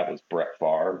to do that was Brett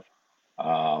Favre.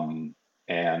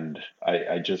 And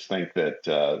I just think that,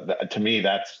 to me,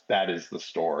 that is the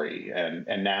story.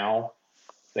 And now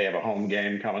they have a home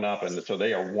game coming up, and so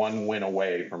they are one win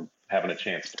away from having a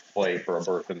chance to play for a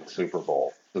berth in the Super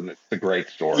Bowl. So it's a great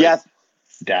story. Yeah.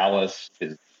 Dallas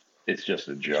it's just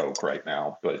a joke right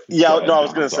now. But yeah, ahead, no, I was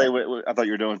John, going to say, I thought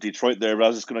you were doing Detroit there, but I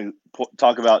was just going to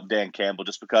talk about Dan Campbell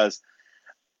just because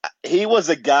he was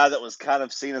a guy that was kind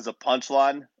of seen as a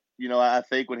punchline. I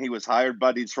think when he was hired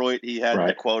by Detroit, he had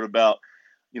the quote about,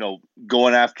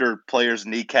 going after players'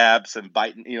 kneecaps and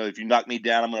biting, if you knock me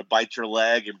down, I'm going to bite your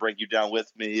leg and bring you down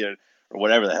with me, or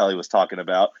whatever the hell he was talking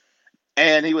about.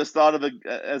 And he was thought of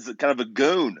as kind of a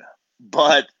goon,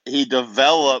 but he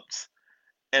developed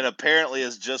and apparently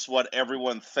is just what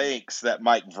everyone thinks that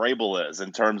Mike Vrabel is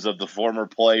in terms of the former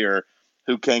player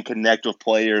who can connect with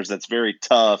players, that's very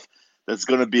tough, that's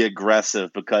going to be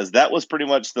aggressive, because that was pretty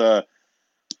much the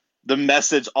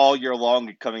message all year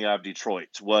long coming out of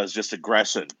Detroit was just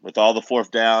aggression. With all the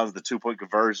fourth downs, the 2-point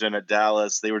conversion at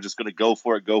Dallas, they were just going to go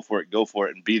for it,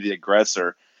 and be the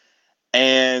aggressor.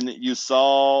 And you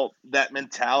saw that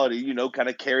mentality, kind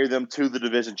of carry them to the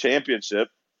division championship.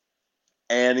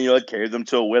 And, it carried them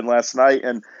to a win last night.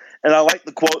 And I like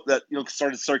the quote that,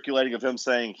 started circulating of him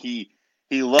saying he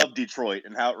loved Detroit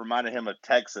and how it reminded him of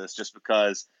Texas, just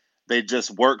because they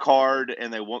just work hard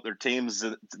and they want their teams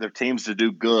to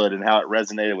do good, and how it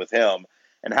resonated with him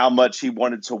and how much he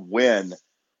wanted to win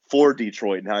for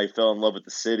Detroit and how he fell in love with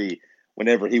the city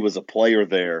whenever he was a player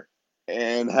there.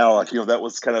 And how, that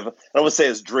was kind of, I don't want to say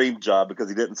his dream job because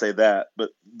he didn't say that, but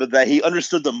that he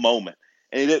understood the moment.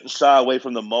 And he didn't shy away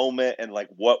from the moment and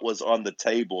what was on the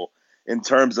table in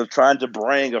terms of trying to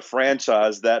bring a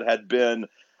franchise that had been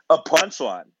a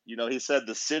punchline. He said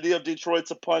the city of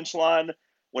Detroit's a punchline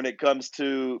when it comes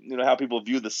to, how people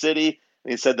view the city.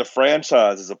 And he said the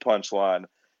franchise is a punchline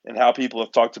and how people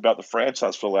have talked about the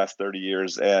franchise for the last 30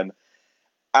 years. And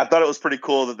I thought it was pretty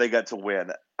cool that they got to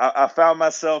win. I found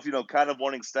myself, kind of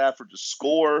wanting Stafford to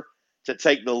score, to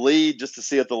take the lead, just to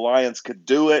see if the Lions could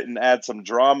do it and add some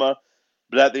drama.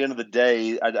 But at the end of the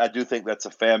day, I do think that's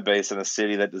a fan base in a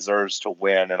city that deserves to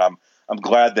win, and I'm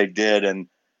glad they did. And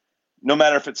no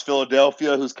matter if it's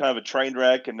Philadelphia, who's kind of a train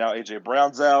wreck, and now A.J.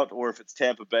 Brown's out, or if it's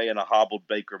Tampa Bay and a hobbled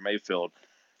Baker Mayfield,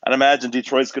 I'd imagine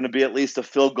Detroit's going to be at least a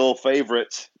field goal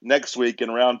favorite next week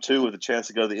in round 2 with a chance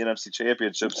to go to the NFC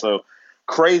Championship. So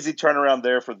crazy turnaround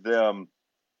there for them.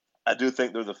 I do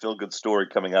think they're the feel-good story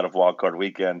coming out of Wild Card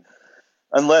Weekend,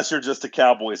 unless you're just a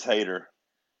Cowboys hater.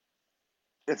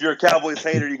 If you're a Cowboys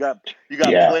hater, you got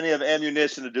plenty of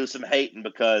ammunition to do some hating,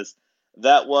 because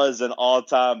that was an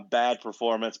all-time bad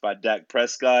performance by Dak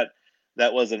Prescott.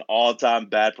 That was an all-time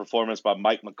bad performance by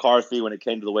Mike McCarthy when it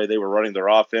came to the way they were running their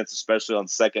offense, especially on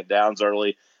second downs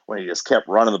early, when he just kept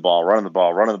running the ball,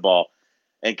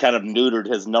 and kind of neutered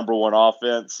his number one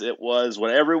offense. It was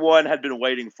what everyone had been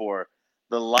waiting for,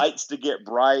 the lights to get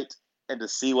bright and to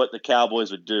see what the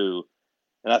Cowboys would do.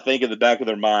 And I think in the back of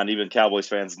their mind, even Cowboys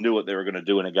fans knew what they were going to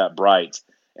do when it got bright.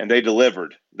 and they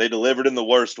delivered. They delivered in the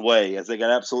worst way as they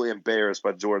got absolutely embarrassed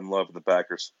by Jordan Love and the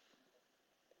Packers.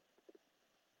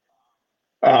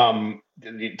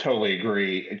 Totally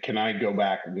agree. Can I go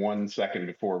back 1 second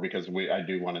before, because I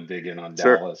do want to dig in on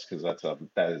Sure. Dallas, because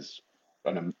that is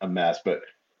a mess. But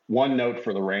one note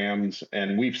for the Rams,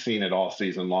 and we've seen it all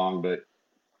season long, but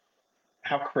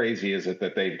how crazy is it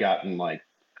that they've gotten like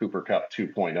Cooper Cup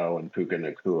 2.0 and Puka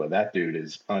Nacua? That dude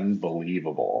is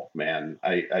unbelievable, man.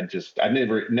 I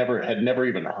never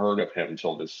even heard of him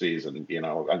until this season. I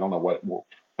don't know what.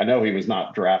 I know he was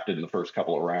not drafted in the first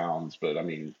couple of rounds, but I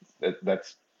mean,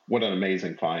 that's what an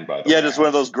amazing find by the Yeah, Rams. just one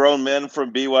of those grown men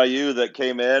from BYU that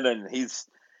came in, and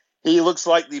he looks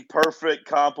like the perfect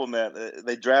complement.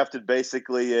 They drafted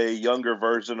basically a younger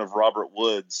version of Robert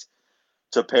Woods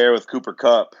to pair with Cooper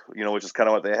Cup, which is kind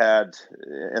of what they had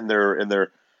in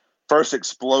their first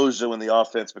explosion when the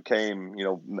offense became,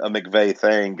 a McVay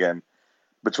thing. And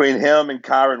between him and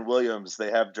Kyron Williams,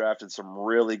 they have drafted some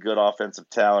really good offensive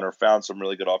talent, or found some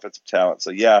really good offensive talent.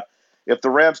 So yeah, if the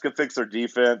Rams can fix their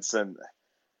defense, and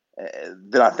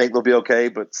then I think they'll be okay.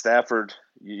 But Stafford,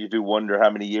 you do wonder how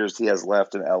many years he has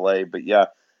left in LA. But yeah,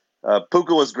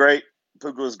 Puka was great.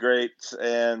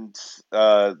 And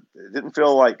it didn't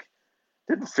feel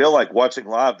like watching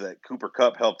live that Cooper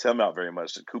Cup helped him out very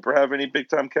much. Did Cooper have any big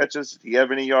time catches? Did he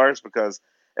have any yards? Because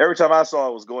every time I saw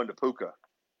it was going to Puka.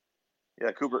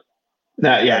 Yeah, Cooper.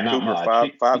 Yeah, not Cooper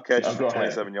much. five catches for Go ahead.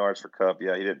 27 yards for Cup.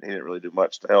 Yeah, he didn't really do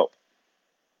much to help.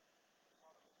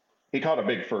 He caught a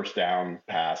big first down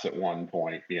pass at one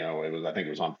point. I think it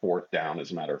was on fourth down,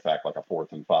 as a matter of fact, like a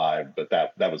 4th and 5. But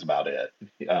that was about it.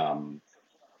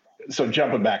 So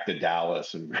jumping back to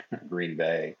Dallas and Green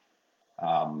Bay,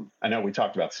 I know we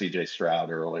talked about C.J. Stroud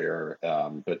earlier,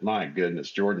 but my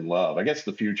goodness, Jordan Love. I guess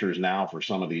the future is now for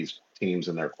some of these teams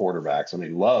and their quarterbacks. I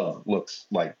mean, Love looks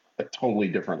like a totally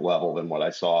different level than what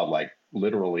I saw, like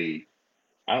literally,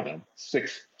 I don't know,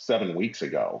 6-7 weeks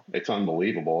ago. It's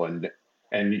unbelievable.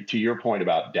 And to your point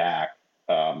about Dak,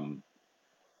 um,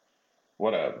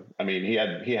 I mean,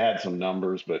 he had some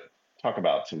numbers, but talk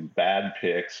about some bad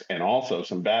picks and also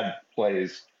some bad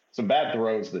plays, some bad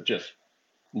throws that just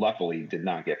luckily did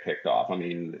not get picked off. I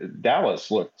mean, Dallas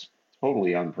looked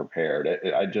totally unprepared.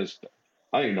 I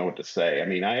don't even know what to say. I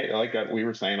mean, we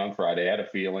were saying on Friday, I had a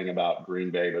feeling about Green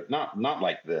Bay, but not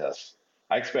like this.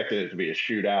 I expected it to be a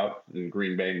shootout, and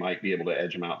Green Bay might be able to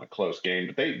edge them out in a close game,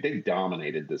 but they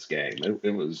dominated this game.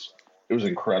 It was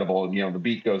incredible. And the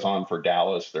beat goes on for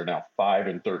Dallas. They're now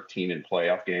 5-13 in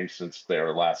playoff games since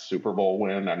their last Super Bowl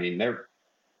win. I mean,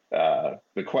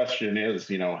 the question is,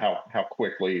 how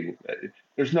quickly.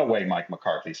 There's no way Mike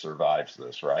McCarthy survives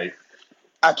this, right?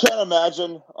 I can't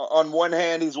imagine. On one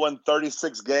hand, he's won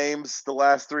 36 games the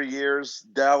last 3 years.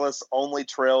 Dallas only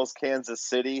trails Kansas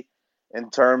City in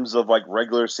terms of like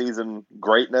regular season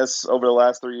greatness over the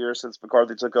last 3 years since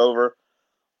McCarthy took over.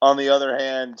 On the other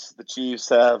hand, the Chiefs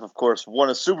have, of course, won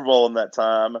a Super Bowl in that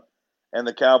time, and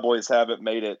the Cowboys haven't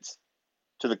made it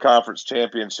to the conference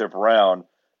championship round.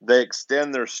 They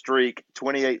extend their streak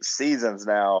 28 seasons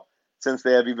now since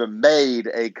they have even made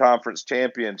a conference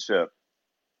championship.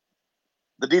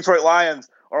 The Detroit Lions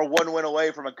are one win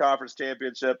away from a conference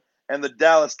championship, and the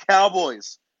Dallas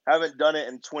Cowboys haven't done it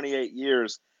in 28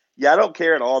 years. Yeah, I don't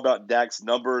care at all about Dak's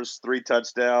numbers, 3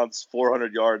 touchdowns,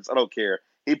 400 yards. I don't care.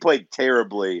 He played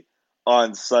terribly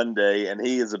on Sunday, and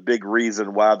he is a big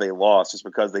reason why they lost, just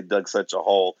because they dug such a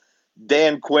hole.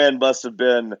 Dan Quinn must have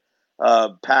been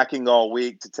packing all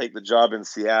week to take the job in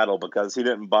Seattle because he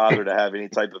didn't bother to have any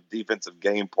type of defensive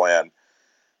game plan.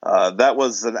 That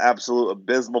was an absolute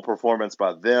abysmal performance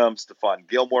by them. Stephon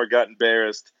Gilmore got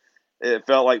embarrassed. It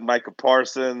felt like Micah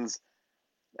Parsons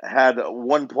had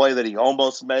one play that he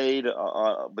almost made,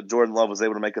 but Jordan Love was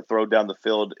able to make a throw down the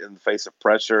field in the face of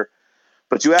pressure.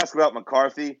 But you ask about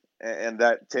McCarthy and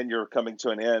that tenure coming to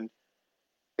an end.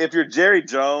 If you're Jerry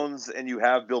Jones and you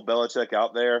have Bill Belichick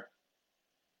out there,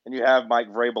 and you have Mike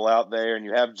Vrabel out there, and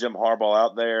you have Jim Harbaugh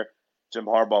out there. Jim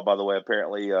Harbaugh, by the way,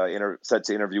 apparently set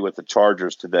to interview with the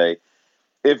Chargers today.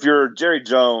 If you're Jerry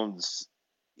Jones,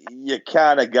 you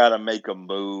kind of got to make a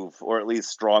move, or at least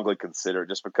strongly consider it,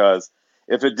 just because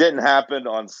if it didn't happen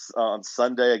on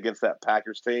Sunday against that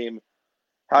Packers team,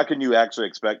 how can you actually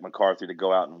expect McCarthy to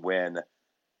go out and win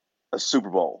a Super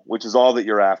Bowl, which is all that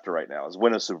you're after right now, is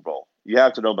win a Super Bowl? You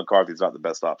have to know McCarthy's not the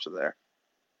best option there.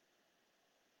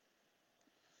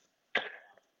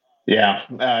 Yeah,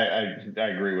 I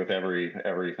agree with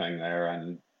everything there,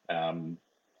 and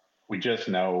we just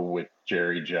know with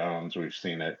Jerry Jones, we've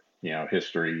seen it.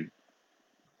 History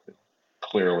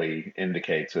clearly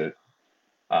indicates it.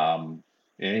 And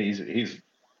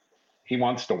he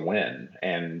wants to win,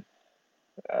 and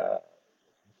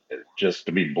Just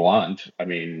to be blunt, I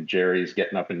mean, Jerry's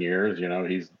getting up in years.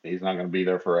 He's not going to be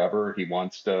there forever. He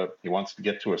wants to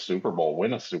get to a Super Bowl,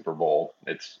 win a Super Bowl.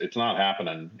 It's not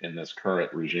happening in this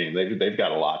current regime. They've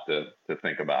got a lot to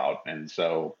think about. And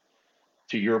so,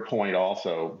 to your point,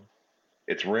 also,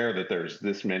 it's rare that there's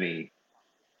this many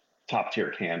top tier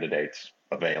candidates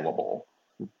available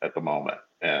at the moment,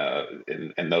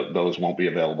 and those won't be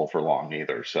available for long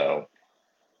either. So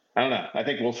I don't know. I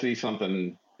think we'll see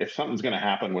something. If something's going to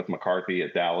happen with McCarthy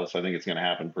at Dallas, I think it's going to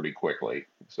happen pretty quickly.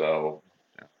 So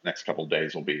next couple of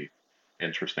days will be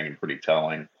interesting and pretty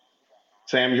telling.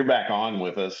 Sam, you're back on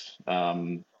with us.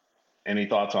 Any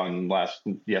thoughts on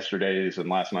yesterday's and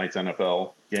last night's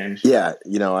NFL games? Yeah,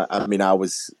 I mean, I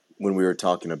was when we were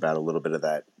talking about a little bit of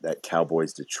that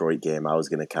Cowboys Detroit game, I was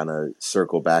going to kind of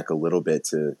circle back a little bit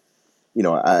to,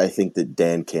 I think that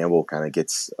Dan Campbell kind of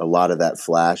gets a lot of that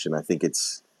flash, and I think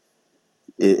it's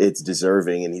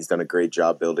deserving, and he's done a great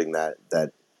job building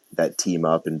that team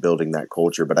up and building that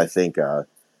culture. But I think their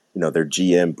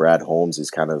GM Brad Holmes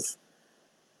has kind of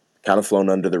flown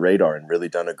under the radar and really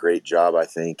done a great job, I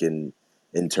think, in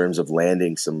terms of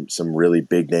landing some really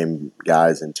big name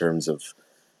guys in terms of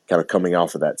kind of coming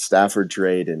off of that Stafford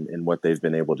trade and what they've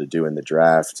been able to do in the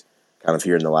draft kind of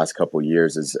here in the last couple of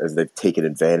years as they've taken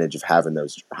advantage of having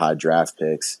those high draft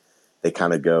picks. They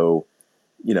kind of go,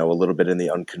 a little bit in the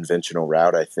unconventional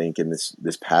route, I think, in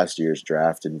this past year's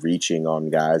draft and reaching on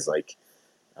guys like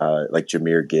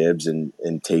Jahmyr Gibbs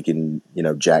and taking,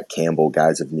 Jack Campbell,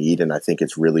 guys of need. And I think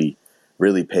it's really,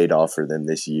 really paid off for them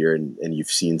this year. And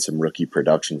you've seen some rookie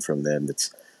production from them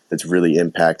that's really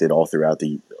impacted all throughout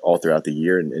the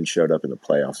year and showed up in the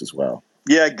playoffs as well.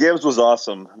 Yeah, Gibbs was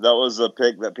awesome. That was a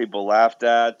pick that people laughed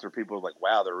at, or people were like,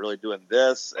 wow, they're really doing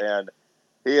this. And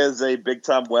he is a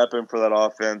big-time weapon for that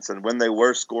offense. And when they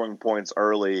were scoring points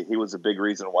early, he was a big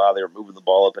reason why they were moving the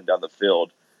ball up and down the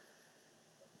field.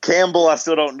 Campbell, I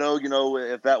still don't know,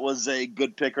 if that was a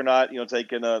good pick or not,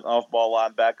 taking an off-ball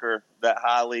linebacker that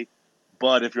highly.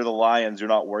 But if you're the Lions, you're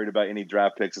not worried about any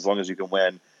draft picks as long as you can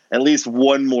win at least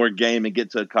one more game and get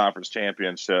to a conference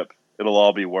championship. It'll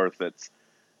all be worth it.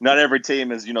 Not every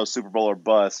team is, Super Bowl or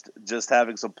bust. Just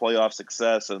having some playoff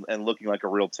success and looking like a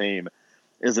real team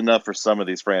is enough for some of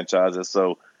these franchises.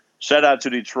 So shout out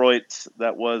to Detroit.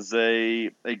 That was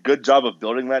a good job of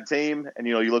building that team. And,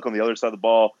 you look on the other side of the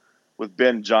ball with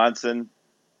Ben Johnson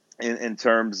in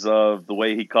terms of the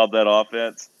way he called that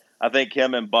offense. I think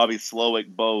him and Bobby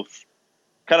Slowick both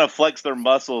kind of flex their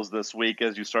muscles this week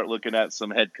as you start looking at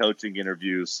some head coaching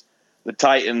interviews. The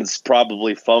Titans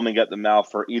probably foaming at the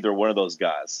mouth for either one of those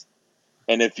guys.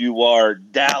 And if you are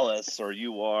Dallas or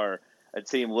you are a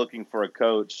team looking for a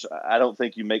coach, I don't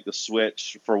think you make the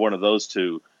switch for one of those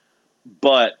two.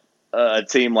 But a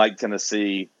team like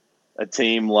Tennessee, a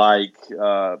team like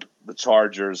the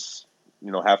Chargers,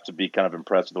 have to be kind of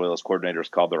impressed with the way those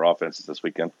coordinators called their offenses this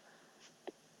weekend.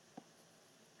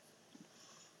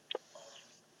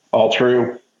 All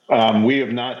true. We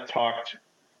have not talked,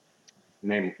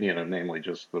 namely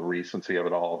just the recency of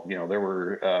it all. There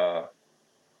were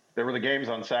the games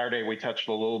on Saturday. We touched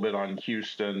a little bit on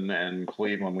Houston and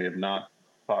Cleveland. We have not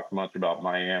talked much about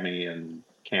Miami and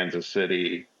Kansas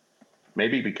City,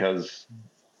 maybe because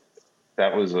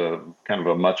that was a kind of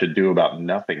a much ado about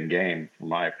nothing game, in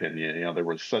my opinion. There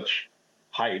was such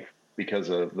hype because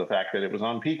of the fact that it was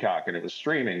on Peacock and it was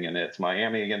streaming, and it's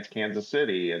Miami against Kansas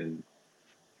City and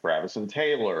Travis and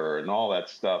Taylor and all that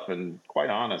stuff. And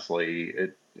quite honestly,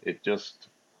 it just,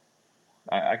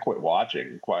 I quit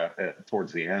watching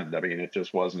towards the end. I mean,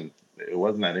 it wasn't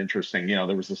that interesting.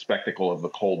 There was the spectacle of the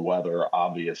cold weather,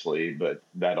 obviously, but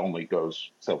that only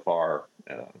goes so far,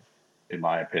 in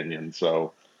my opinion.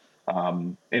 So,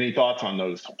 any thoughts on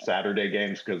those Saturday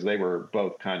games? Because they were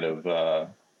both kind of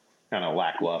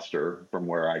lackluster from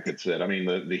where I could sit. I mean,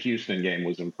 the Houston game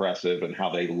was impressive, and how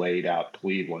they laid out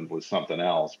Cleveland was something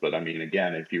else. But I mean,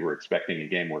 again, if you were expecting a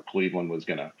game where Cleveland was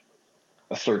going to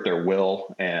assert their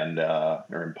will and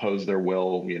or impose their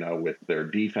will, with their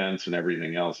defense and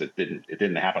everything else, it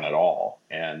didn't happen at all.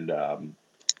 And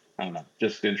I don't know,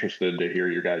 just interested to hear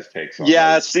your guys' takes on those,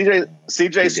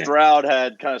 CJ Stroud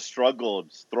had kind of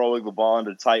struggled throwing the ball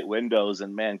into tight windows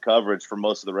and man coverage for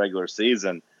most of the regular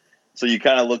season. So you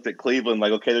kind of looked at Cleveland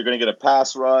like, okay, they're going to get a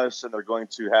pass rush and they're going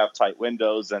to have tight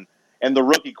windows, and the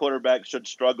rookie quarterback should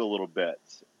struggle a little bit.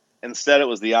 Instead, it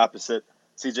was the opposite.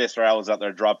 CJ Stroud was out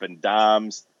there dropping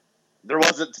dimes. There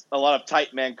wasn't a lot of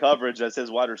tight man coverage as his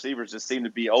wide receivers just seemed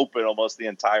to be open almost the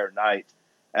entire night,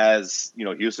 as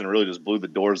Houston really just blew the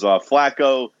doors off.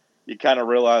 Flacco, you kind of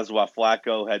realized why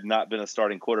Flacco had not been a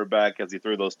starting quarterback as he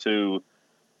threw those two,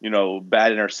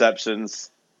 bad interceptions.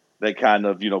 they kind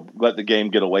of, let the game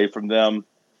get away from them.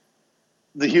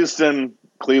 The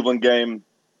Houston-Cleveland game,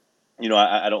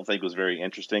 I don't think was very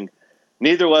interesting.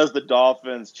 Neither was the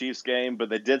Dolphins-Chiefs game, but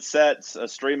they did set a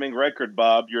streaming record,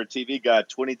 Bob. You're a TV guy,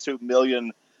 22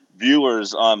 million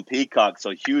viewers on Peacock,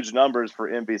 so huge numbers for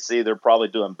NBC. They're probably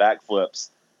doing backflips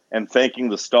and thanking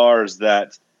the stars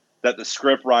that the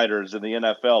script writers in the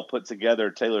NFL put together,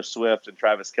 Taylor Swift and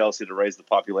Travis Kelce, to raise the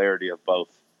popularity of both.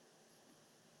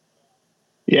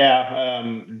 Yeah,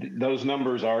 those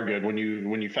numbers are good when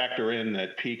you factor in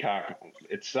that Peacock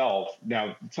itself.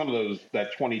 Now, some of those,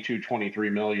 that 22, 23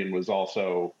 million was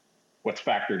also what's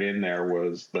factored in there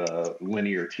was the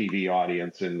linear TV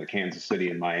audience in the Kansas City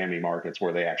and Miami markets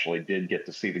where they actually did get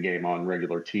to see the game on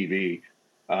regular TV.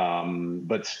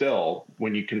 But still,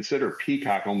 when you consider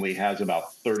Peacock only has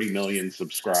about 30 million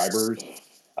subscribers,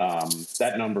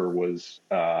 that number was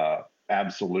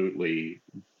absolutely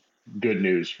good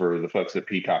news for the folks at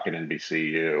Peacock and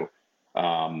NBCU.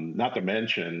 Not to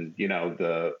mention,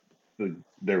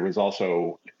 there was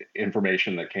also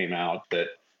information that came out that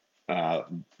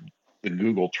the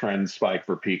Google trend spike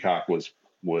for Peacock was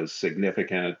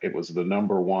significant. It was the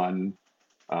number one.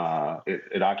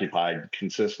 It occupied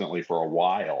consistently for a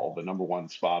while the number one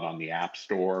spot on the App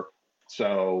Store.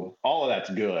 So all of that's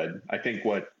good. I think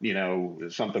what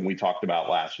something we talked about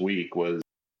last week was,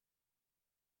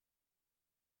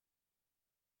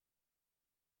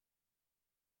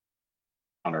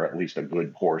 or at least a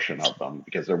good portion of them,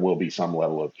 because there will be some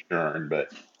level of churn.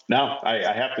 But no,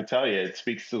 I have to tell you, it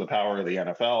speaks to the power of the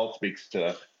NFL. It speaks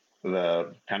to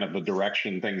the kind of the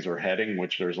direction things are heading,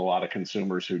 which there's a lot of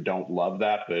consumers who don't love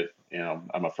that. But,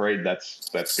 I'm afraid that's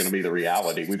going to be the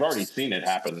reality. We've already seen it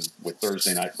happen with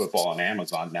Thursday Night Football on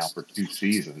Amazon now for 2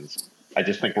 seasons. I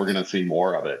just think we're going to see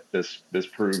more of it. This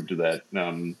proved that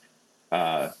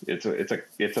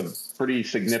it's a pretty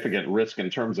significant risk in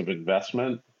terms of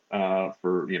investment.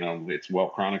 It's well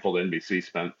chronicled. NBC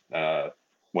spent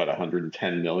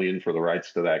 110 million for the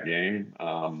rights to that game.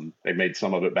 They made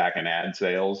some of it back in ad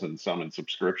sales and some in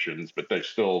subscriptions, but they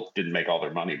still didn't make all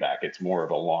their money back. It's more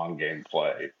of a long game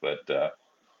play. But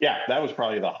yeah, that was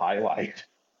probably the highlight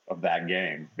of that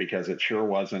game, because it sure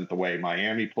wasn't the way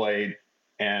Miami played.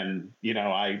 And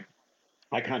I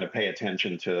kind of pay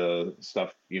attention to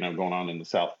stuff, going on in the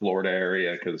South Florida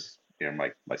area, because,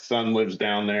 my son lives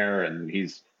down there and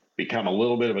he's become a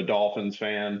little bit of a Dolphins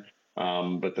fan.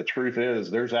 But the truth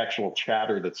is there's actual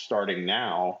chatter that's starting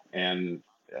now. And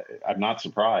I'm not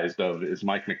surprised is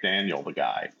Mike McDaniel the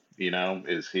guy?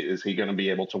 Is he going to be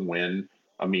able to win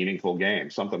a meaningful game?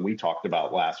 Something we talked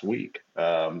about last week.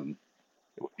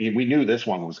 We knew this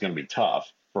one was going to be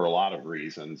tough for a lot of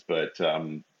reasons, but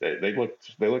they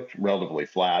looked relatively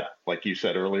flat. Like you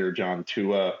said earlier, John,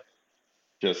 Tua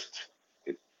just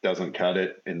it doesn't cut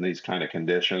it in these kind of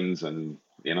conditions, and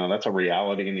that's a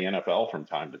reality in the NFL from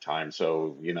time to time.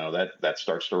 So that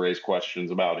starts to raise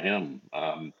questions about him.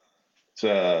 It's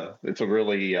a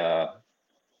really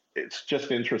it's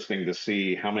just interesting to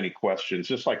see how many questions,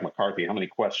 just like McCarthy, how many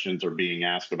questions are being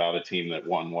asked about a team that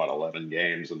won 11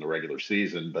 games in the regular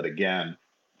season, but again,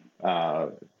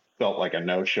 felt like a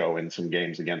no-show in some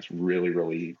games against really,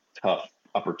 really tough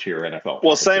upper-tier NFL.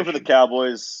 Well, same for the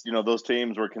Cowboys. Those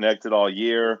teams were connected all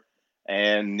year,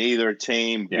 and neither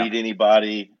team beat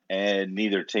anybody, and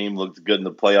neither team looked good in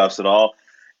the playoffs at all.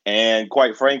 And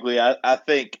quite frankly, I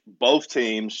think both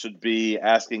teams should be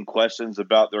asking questions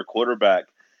about their quarterback.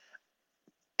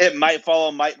 It might fall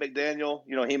on Mike McDaniel.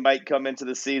 He might come into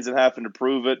the season having to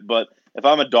prove it. But if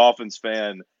I'm a Dolphins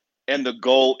fan and the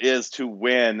goal is to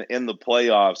win in the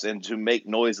playoffs and to make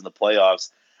noise in the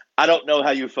playoffs, I don't know how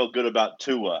you feel good about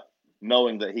Tua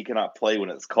knowing that he cannot play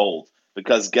when it's cold.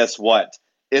 Because guess what?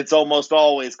 It's almost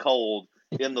always cold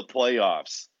in the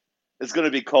playoffs. It's going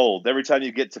to be cold. Every time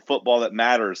you get to football that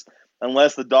matters,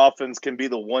 unless the Dolphins can be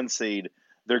the 1 seed,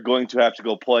 they're going to have to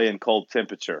go play in cold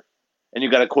temperature. And you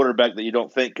got a quarterback that you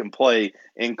don't think can play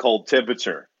in cold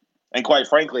temperature. And quite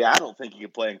frankly, I don't think he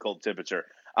can play in cold temperature.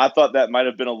 I thought that might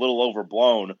have been a little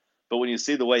overblown, but when you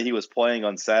see the way he was playing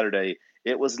on Saturday,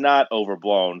 it was not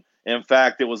overblown. In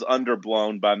fact, it was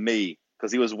underblown by me,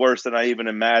 because he was worse than I even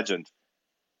imagined.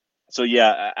 So,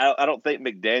 yeah, I don't think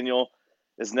McDaniel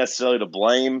is necessarily to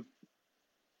blame.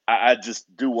 I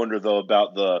just do wonder, though,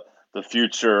 about the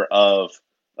future of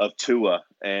Tua,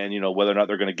 and whether or not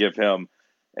they're going to give him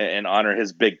and honor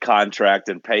his big contract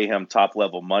and pay him top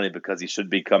level money, because he should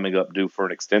be coming up due for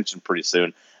an extension pretty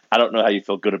soon. I don't know how you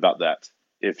feel good about that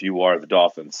if you are the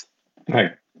Dolphins.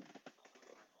 I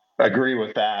agree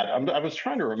with that. I was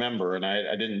trying to remember, and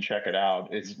I didn't check it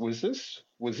out. Was this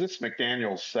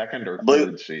McDaniel's second or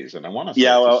third season? I want to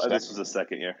say this was the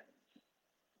second year.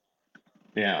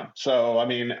 Yeah. So, I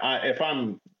mean, if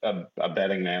I'm a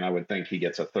betting man, I would think he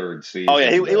gets a third Oh yeah,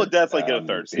 season, he will but definitely get a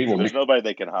third he season. will There's be. nobody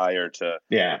they can hire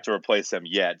Yeah. to replace him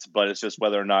yet, but it's just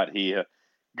whether or not he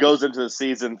goes into the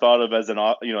season thought of as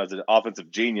as an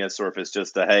offensive genius, or if it's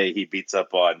just a hey, he beats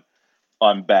up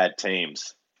on bad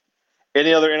teams.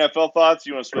 Any other NFL thoughts?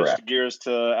 You want to switch Correct. gears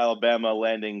to Alabama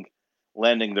landing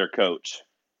their coach?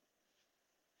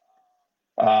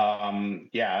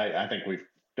 Yeah, I think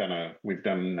we've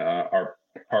done our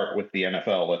part with the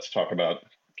NFL. Let's talk about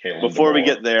Kalen Before we DeBoer.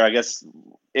 get there, I guess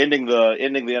ending the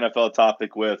NFL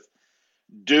topic with: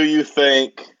 do you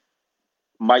think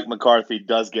Mike McCarthy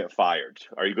does get fired?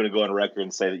 Are you going to go on record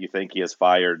and say that you think he is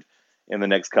fired in the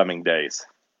next coming days?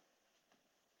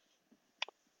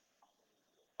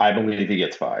 I believe he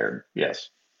gets fired. Yes.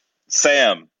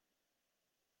 Sam,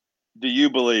 do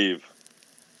you believe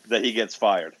that he gets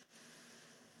fired?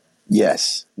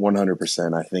 Yes,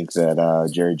 100%. I think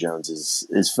that Jerry Jones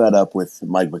is fed up with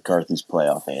Mike McCarthy's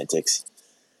playoff antics.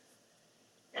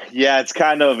 Yeah, it's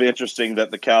kind of interesting that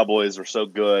the Cowboys are so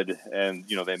good and,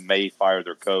 they may fire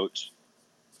their coach.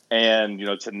 And,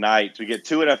 tonight we get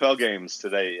two NFL games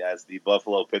today as the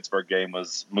Buffalo-Pittsburgh game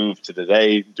was moved to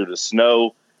today due to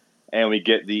snow, and we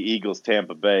get the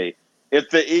Eagles-Tampa Bay. If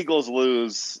the Eagles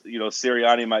lose,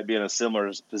 Sirianni might be in a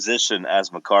similar position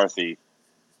as McCarthy.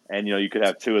 And, you could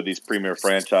have two of these premier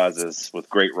franchises with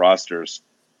great rosters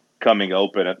coming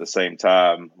open at the same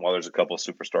time while there's a couple of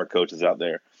superstar coaches out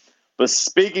there. But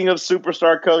speaking of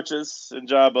superstar coaches and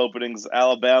job openings,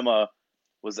 Alabama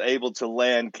was able to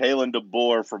land Kalen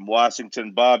DeBoer from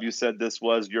Washington. Bob, you said this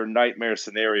was your nightmare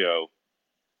scenario.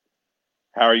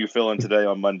 How are you feeling today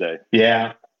on Monday?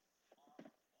 Yeah.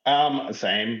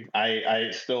 Same.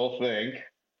 I still think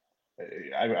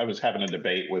I was having a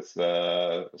debate with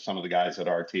some of the guys at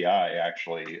RTI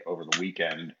actually over the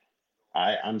weekend.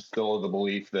 I'm still of the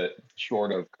belief that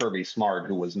short of Kirby Smart,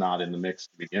 who was not in the mix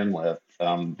to begin with,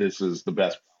 this is the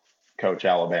best coach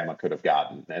Alabama could have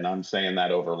gotten. And I'm saying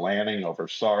that over Lanning, over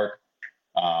Sark.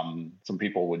 Some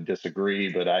people would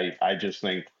disagree, but I just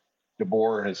think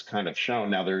DeBoer has kind of shown.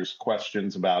 Now there's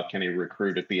questions about can he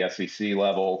recruit at the SEC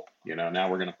level? Now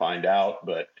we're going to find out.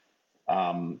 But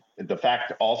the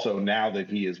fact also now that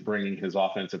he is bringing his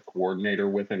offensive coordinator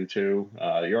with him too.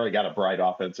 You already got a bright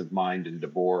offensive mind in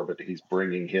DeBoer, but he's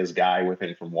bringing his guy with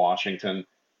him from Washington.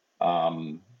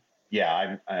 Um,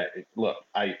 yeah, look,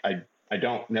 I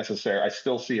don't necessarily. I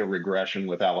still see a regression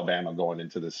with Alabama going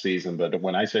into this season, but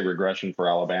when I say regression for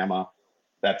Alabama,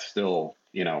 that's still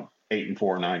 8-4,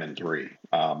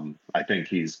 9-3. I think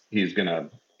he's gonna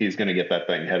get that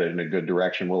thing headed in a good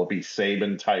direction. Will it be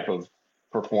Saban type of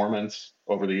performance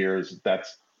over the years?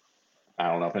 I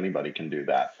don't know if anybody can do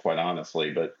that, quite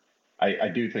honestly, but I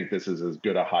do think this is as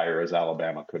good a hire as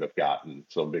Alabama could have gotten.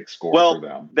 So big score for Well,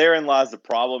 them. therein lies the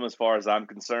problem as far as I'm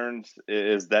concerned,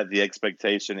 is that the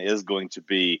expectation is going to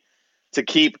be to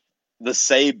keep the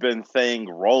Saban thing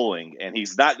rolling, and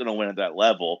he's not going to win at that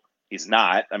level. He's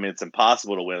not. I mean, it's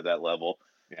impossible to win at that level.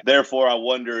 Yeah. Therefore, I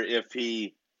wonder if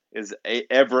he is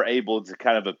ever able to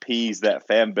kind of appease that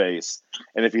fan base,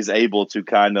 and if he's able to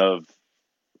kind of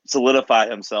solidify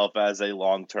himself as a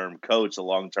long-term coach, a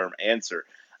long-term answer.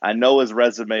 I know his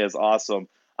resume is awesome.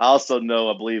 I also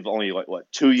know, I believe, only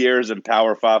 2 years in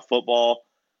Power 5 football,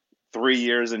 3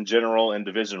 years in general in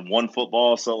Division I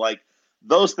football. So,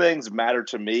 those things matter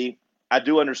to me. I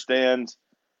do understand,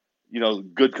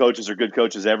 good coaches are good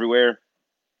coaches everywhere,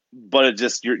 but it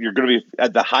just you're going to be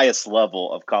at the highest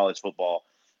level of college football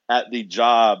at the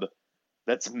job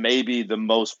that's maybe the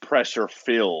most pressure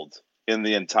filled in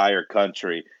the entire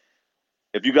country.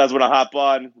 If you guys want to hop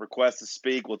on, request to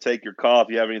speak, we'll take your call. If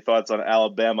you have any thoughts on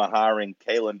Alabama hiring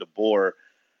Kalen DeBoer,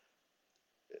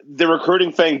 the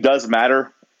recruiting thing does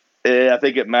matter. I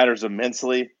think it matters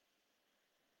immensely.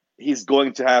 He's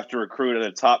going to have to recruit at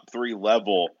a top 3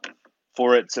 level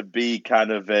for it to be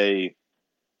kind of a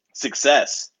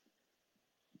success,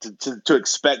 to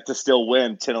expect to still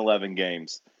win 10, 11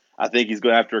 games. I think he's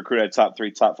going to have to recruit at a top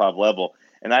 3, top 5 level.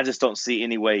 And I just don't see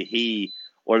any way he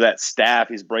or that staff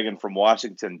he's bringing from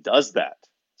Washington does that.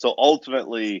 So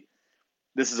ultimately,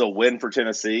 this is a win for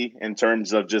Tennessee in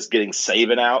terms of just getting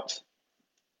Saban out,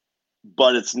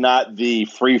 but it's not the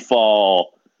free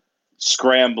fall,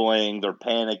 scrambling, they're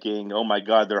panicking, oh my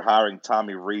God, they're hiring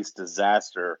Tommy Rees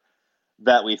disaster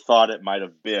that we thought it might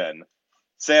have been.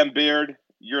 Sam Beard,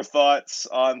 your thoughts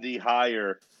on the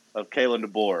hire of Kalen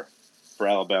DeBoer for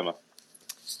Alabama?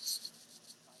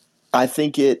 I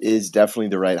think it is definitely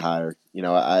the right hire.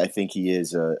 I think he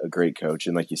is a great coach,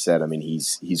 and like you said, I mean,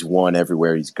 he's won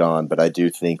everywhere he's gone. But I do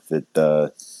think that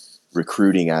the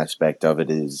recruiting aspect of it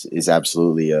is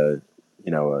absolutely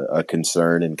a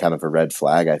concern and kind of a red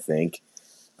flag, I think.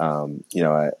 I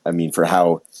mean, for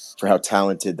how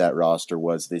talented that roster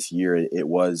was this year, it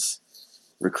was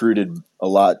recruited a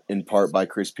lot in part by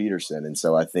Chris Peterson. And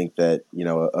so I think that,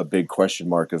 a big question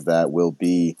mark of that will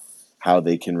be how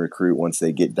they can recruit once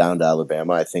they get down to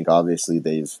Alabama. I think obviously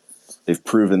they've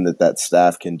proven that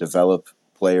staff can develop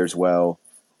players well,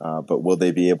 but will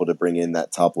they be able to bring in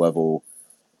that top level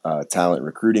talent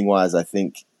recruiting wise? I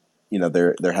think,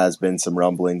 there has been some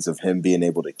rumblings of him being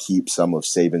able to keep some of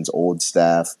Saban's old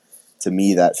staff. To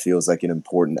me, that feels like an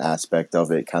important aspect of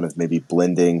it, kind of maybe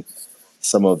blending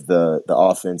some of the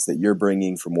offense that you're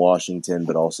bringing from Washington,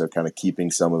 but also kind of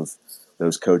keeping some of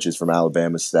those coaches from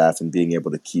Alabama's staff and being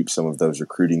able to keep some of those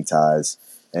recruiting ties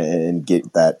and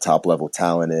get that top level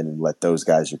talent in and let those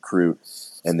guys recruit,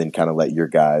 and then kind of let your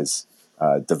guys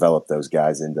develop those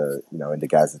guys into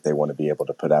guys that they want to be able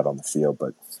to put out on the field.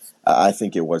 But I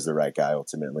think it was the right guy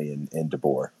ultimately in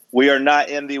DeBoer. We are not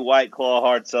in the White Claw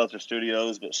Hard Seltzer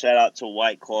studios, but shout out to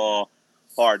White Claw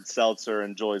Hard Seltzer.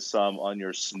 Enjoy some on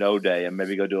your snow day and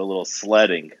maybe go do a little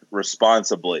sledding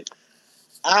responsibly.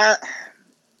 I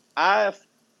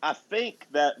think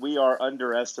that we are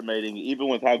underestimating, even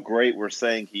with how great we're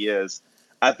saying he is,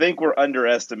 I think we're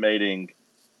underestimating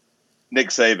Nick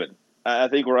Saban. I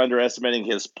think we're underestimating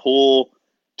his pull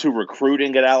to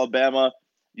recruiting at Alabama.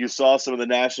 You saw some of the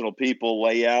national people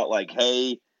lay out like,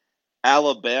 hey,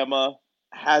 Alabama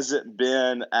hasn't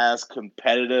been as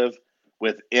competitive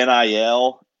with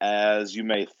NIL as you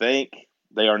may think.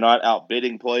 They are not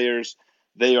outbidding players.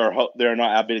 They are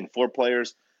not outbidding for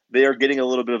players. They are getting a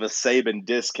little bit of a Saban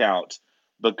discount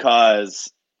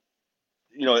because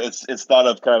it's thought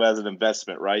of kind of as an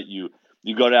investment, right? You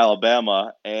go to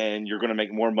Alabama and you're going to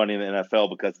make more money in the NFL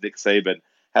because Nick Saban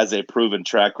has a proven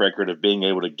track record of being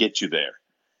able to get you there.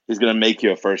 He's going to make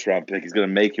you a first-round pick. He's going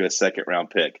to make you a second-round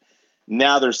pick.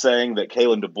 Now they're saying that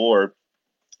Kalen DeBoer,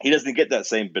 he doesn't get that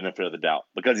same benefit of the doubt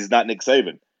because he's not Nick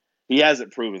Saban. He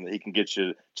hasn't proven that he can get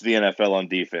you to the NFL on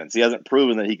defense. He hasn't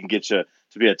proven that he can get you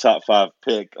to be a top 5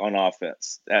 pick on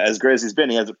offense. As great as he's been,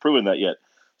 he hasn't proven that yet.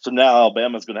 So now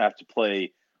Alabama's going to have to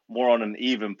play more on an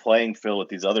even playing field with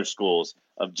these other schools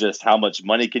of just how much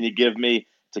money can you give me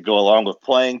to go along with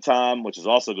playing time, which is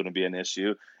also going to be an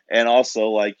issue. And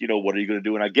also, what are you going to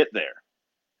do when I get there?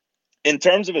 In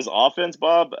terms of his offense,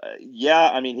 Bob, yeah,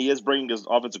 I mean, he is bringing his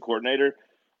offensive coordinator,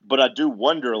 but I do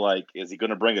wonder, is he going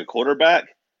to bring a quarterback?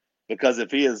 Because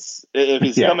if he's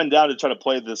coming down to try to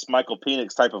play this Michael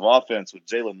Penix type of offense with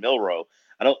Jalen Milroe,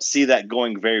 I don't see that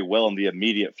going very well in the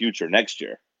immediate future next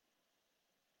year.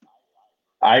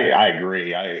 I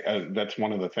agree. That's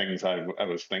one of the things I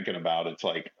was thinking about. It's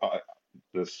like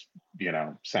this,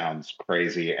 sounds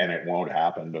crazy and it won't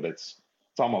happen, but it's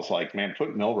almost like, man,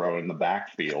 put Milroe in the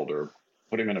backfield or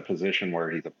put him in a position where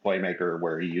he's a playmaker,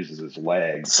 where he uses his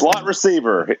legs. Slot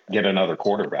receiver. Get another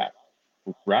quarterback.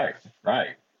 Right.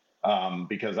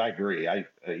 Because I agree.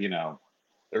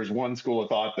 There's one school of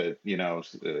thought that,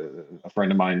 a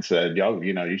friend of mine said,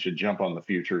 you should jump on the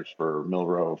futures for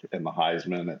Milroe and the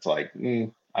Heisman. It's like,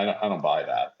 I don't buy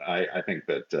that. I think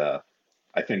that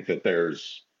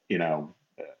there's,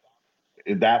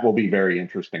 that will be very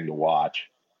interesting to watch.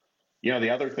 The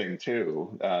other thing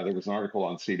too, there was an article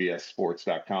on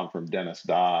CBSSports.com from Dennis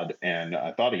Dodd, and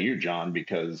I thought of you, John,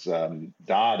 because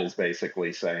Dodd is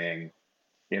basically saying,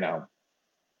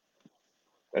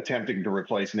 attempting to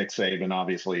replace Nick Saban,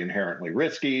 obviously inherently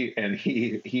risky. And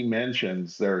he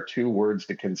mentions there are 2 words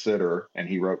to consider. And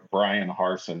he wrote Brian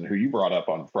Harsin, who you brought up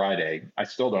on Friday. I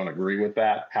still don't agree with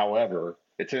that. However,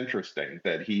 it's interesting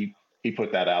that he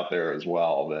put that out there as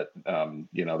well, that,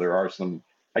 there are some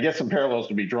parallels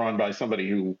to be drawn by somebody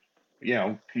who,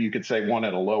 you could say won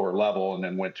at a lower level and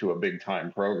then went to a big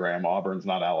time program. Auburn's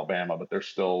not Alabama, but they're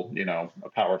still, a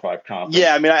Power 5 conference.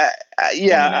 Yeah, I mean,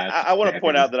 I want to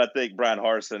point out that I think Brian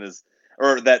Harsin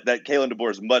that Kalen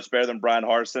DeBoer is much better than Brian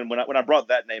Harsin. When I brought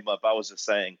that name up, I was just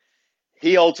saying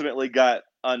he ultimately got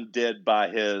undid by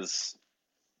his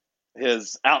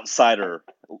outsider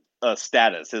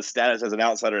status. His status as an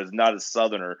outsider is not a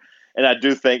Southerner, and I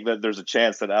do think that there's a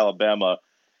chance that Alabama,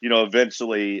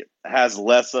 eventually has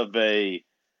less of a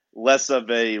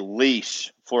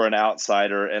leash for an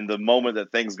outsider. And the moment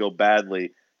that things go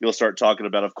badly, you'll start talking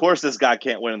about, of course, this guy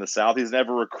can't win in the South. He's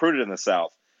never recruited in the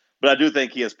South. But I do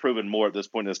think he has proven more at this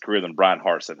point in his career than Brian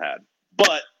Harsin had.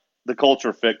 But the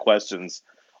culture fit questions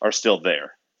are still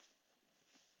there.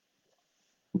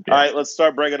 Yeah. All right, let's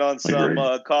start bringing on some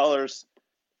callers.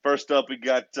 First up, we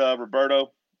got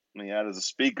Roberto. Let me add as a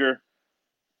speaker.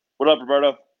 What up,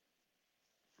 Roberto?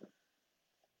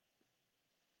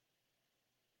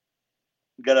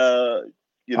 You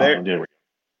there? There we go.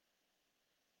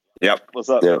 Yep. What's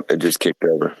up? Yep. It just kicked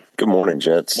over. Good morning,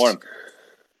 gents. Morning.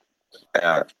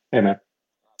 Hey, man.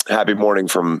 Happy morning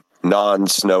from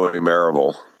non-snowy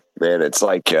Maryville. Man, it's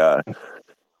like,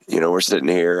 we're sitting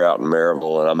here out in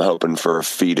Maryville, and I'm hoping for a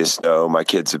feet of snow. My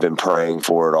kids have been praying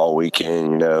for it all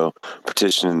weekend,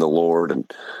 petitioning the Lord.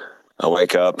 And I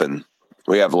wake up, and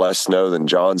we have less snow than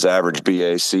John's average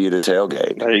BAC at a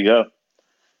tailgate. There you go.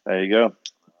 I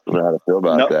don't know how to feel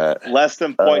about that. Less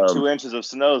than 0.2 inches of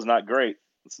snow is not great.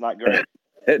 It's not great.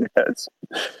 It's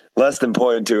less than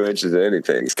 0.2 inches of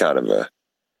anything is kind of a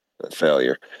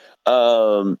failure.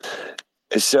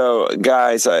 So,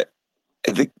 guys, I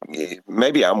think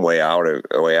maybe I'm way out in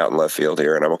left field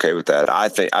here, and I'm okay with that. I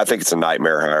think it's a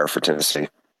nightmare hire for Tennessee.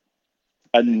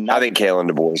 I think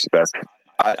Kalen DeBoer is the best.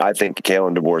 I think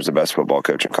Kalen DeBoer is the best football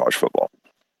coach in college football.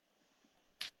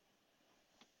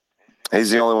 He's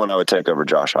the only one I would take over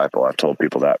Josh Heupel. I've told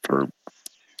people that for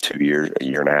 2 years, a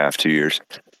year and a half, 2 years.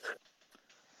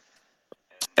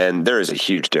 And there is a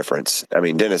huge difference. I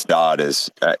mean, Dennis Dodd is,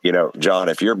 John,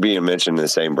 if you're being mentioned in the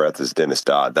same breath as Dennis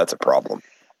Dodd, that's a problem.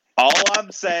 All I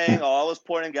was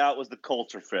pointing out was the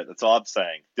culture fit. That's all I'm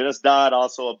saying. Dennis Dodd,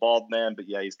 also a bald man, but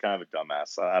yeah, he's kind of a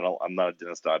dumbass. I'm not a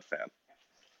Dennis Dodd fan.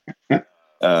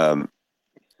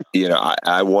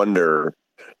 I wonder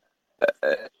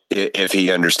if he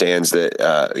understands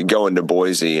that going to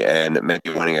Boise and maybe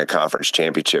winning a conference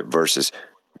championship versus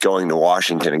going to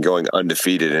Washington and going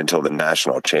undefeated until the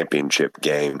national championship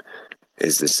game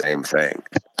is the same thing.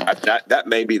 That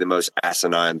may be the most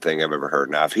asinine thing I've ever heard.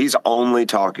 Now, if he's only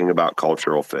talking about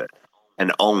cultural fit,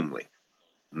 and only,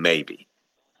 maybe.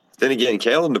 Then again,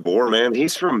 Kalen DeBoer, man,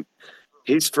 he's from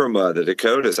the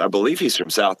Dakotas. I believe he's from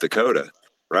South Dakota,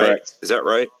 right? Correct. Is that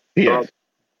right? Yeah.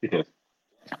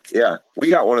 Yeah, we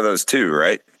got one of those too,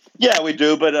 right? Yeah, we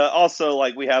do. But also,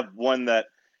 we have one that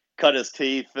cut his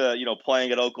teeth,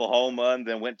 playing at Oklahoma and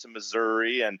then went to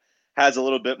Missouri and has a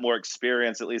little bit more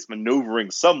experience, at least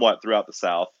maneuvering somewhat throughout the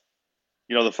South.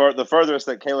 The furthest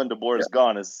that Kalen DeBoer has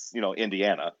gone is,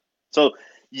 Indiana. So,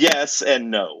 yes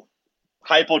and no.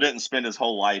 Heupel didn't spend his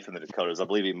whole life in the Dakotas. I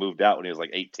believe he moved out when he was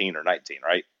 18 or 19,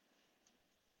 right?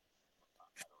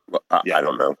 Well, I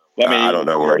don't know. I don't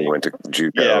know where he went to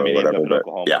JUCO or whatever. He ended up in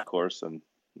Oklahoma, of course, and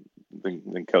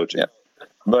then coaching. Yeah.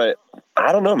 But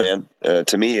I don't know, man.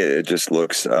 To me, it just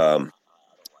looks. I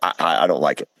don't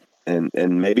like it,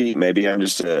 and maybe I'm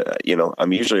just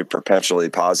I'm usually a perpetually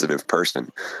positive person.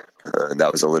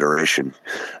 That was alliteration.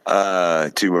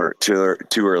 Too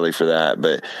early for that,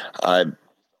 but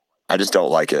I just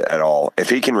don't like it at all. If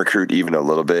he can recruit even a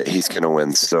little bit, he's going to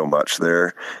win so much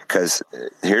there. Because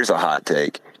here's a hot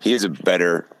take: he is a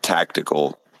better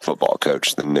tactical football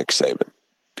coach than Nick Saban.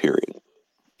 Period.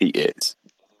 He is.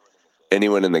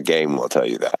 Anyone in the game will tell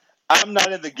you that. I'm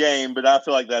not in the game, but I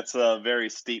feel like that's a very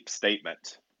steep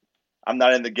statement. I'm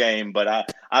not in the game, but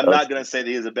I'm not going to say that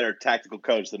he's a better tactical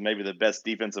coach than maybe the best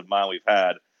defensive mind we've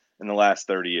had in the last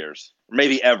 30 years,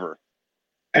 maybe ever.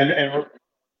 And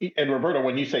Roberto,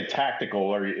 when you say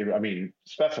tactical,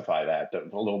 specify that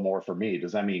a little more for me.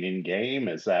 Does that mean in game?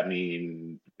 Does that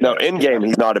mean no? In game,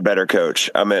 he's not a better coach.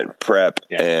 I meant prep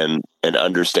and an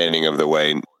understanding of the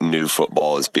way new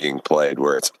football is being played,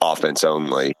 where it's offense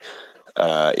only.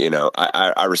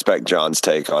 I respect John's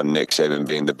take on Nick Saban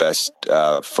being the best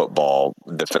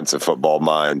defensive football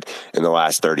mind in the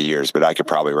last 30 years, but I could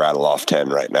probably rattle off 10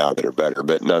 right now that are better.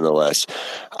 But nonetheless,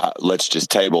 let's just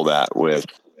table that with.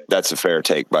 That's a fair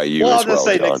take by you. Well, as I'll just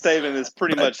say John. Nick Saban is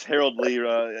pretty much heraldly,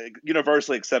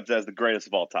 universally accepted as the greatest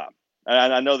of all time.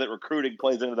 And I know that recruiting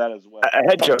plays into that as well. A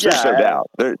head coach, there's no doubt.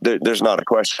 There's not a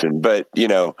question. But,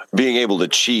 being able to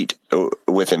cheat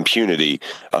with impunity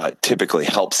typically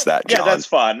helps that, John. Yeah, that's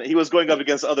fine. He was going up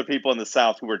against other people in the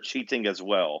South who were cheating as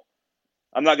well.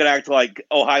 I'm not going to act like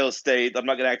Ohio State. I'm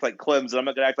not going to act like Clemson. I'm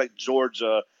not going to act like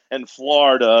Georgia and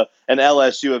Florida and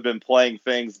LSU have been playing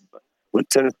things – with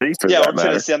Tennessee, for that matter.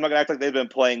 Tennessee. I'm not going to act like they've been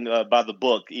playing by the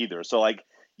book either. So,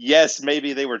 yes,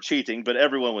 maybe they were cheating, but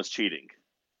everyone was cheating.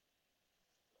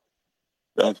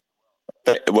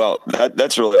 Well,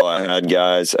 that's really all I had,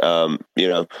 guys. The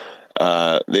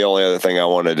only other thing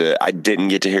I didn't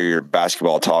get to hear your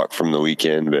basketball talk from the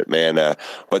weekend, but man,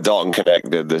 what Dalton Connect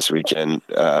did this weekend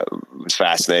was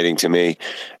fascinating to me.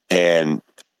 And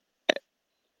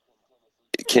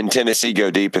can Tennessee go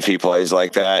deep if he plays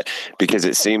like that? Because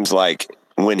it seems like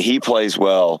when he plays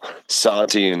well,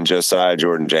 Santi and Josiah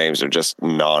Jordan-James are just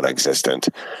non-existent.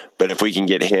 But if we can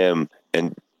get him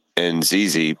and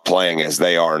Zizi playing as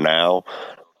they are now,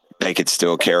 they could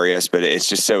still carry us. But it's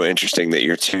just so interesting that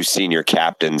your two senior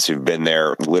captains who've been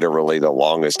there literally the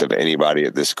longest of anybody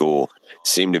at this school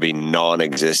seem to be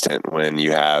non-existent when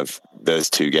you have those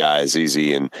two guys,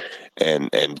 Easy and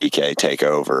DK, take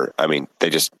over. I mean, they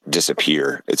just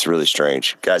disappear. It's really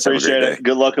strange. Guys, Appreciate have a great day.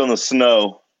 Good luck on the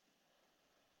snow.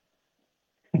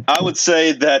 I would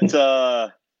say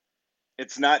that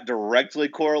it's not directly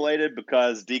correlated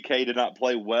because DK did not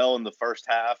play well in the first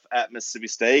half at Mississippi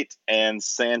State, and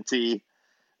Santee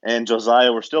and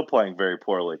Josiah were still playing very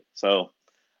poorly. So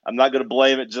I'm not going to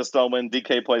blame it just on when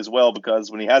DK plays well,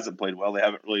 because when he hasn't played well, they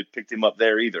haven't really picked him up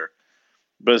there either.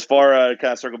 But as far as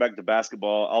kind of circle back to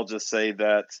basketball, I'll just say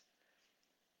that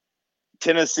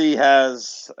Tennessee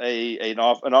has an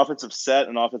offensive set,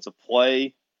 an offensive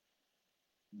play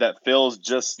that feels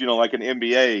just, like an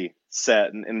NBA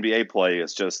set and NBA play.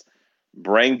 It's just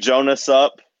bring Jonas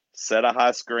up, set a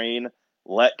high screen,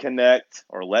 let Connect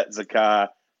or let Zakai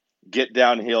get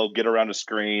downhill, get around a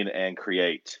screen, and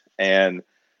create. And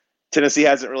Tennessee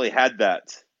hasn't really had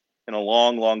that in a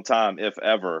long, long time, if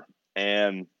ever.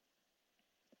 And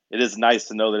it is nice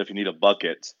to know that if you need a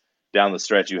bucket down the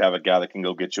stretch, you have a guy that can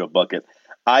go get you a bucket.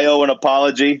 I owe an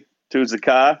apology to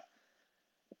Zakai.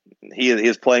 He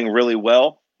is playing really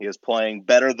well. He is playing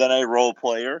better than a role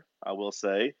player, I will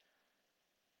say.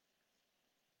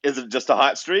 Is it just a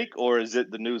hot streak, or is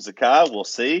it the new Zakai? We'll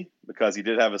see, because he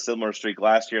did have a similar streak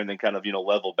last year and then kind of,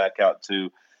 level back out to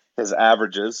his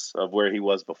averages of where he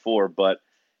was before. But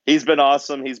he's been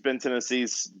awesome. He's been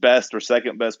Tennessee's best or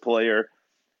second best player,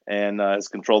 and has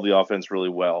controlled the offense really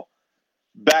well.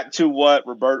 Back to what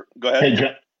Robert, go ahead. Hey,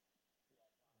 John.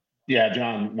 Yeah,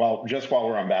 John. Well, just while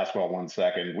we're on basketball, 1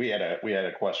 second, we had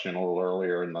a question a little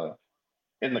earlier in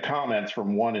the comments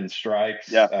from One in Stripes.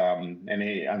 Yeah. And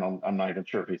I'm not even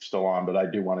sure if he's still on, but I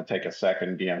do want to take a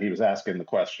second. He was asking the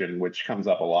question, which comes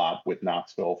up a lot with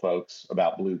Knoxville folks,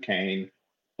 about Blue Kane,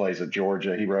 plays at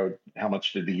Georgia. He wrote, how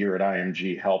much did the year at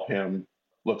IMG help him?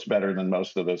 Looks better than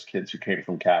most of those kids who came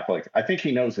from Catholic. I think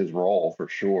he knows his role for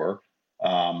sure.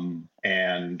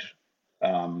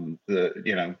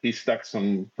 He stuck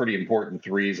some pretty important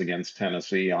threes against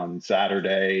Tennessee on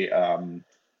Saturday.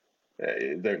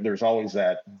 There's always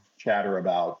that chatter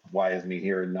about why isn't he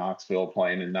here in Knoxville,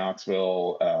 playing in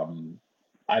Knoxville.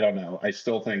 I don't know. I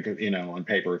still think, on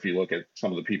paper, if you look at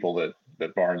some of the people that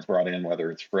Barnes brought in,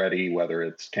 whether it's Freddie, whether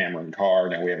it's Cameron Carr.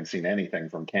 Now, we haven't seen anything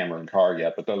from Cameron Carr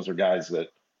yet, but those are guys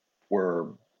that were,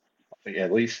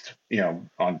 at least,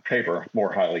 on paper,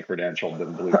 more highly credentialed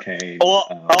than Blue Kane. Well,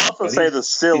 I'll also say the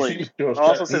ceiling.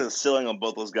 The ceiling on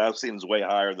both those guys seems way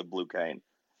higher than Blue Kane.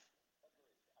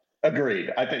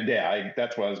 Agreed. I think,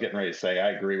 that's what I was getting ready to say.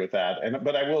 I agree with that.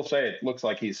 But I will say, it looks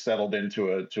like he's settled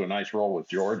into a nice role with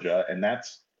Georgia, and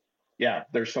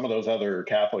there's some of those other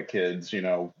Catholic kids.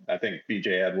 I think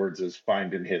BJ Edwards is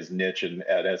finding his niche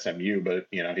at SMU, but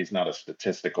he's not a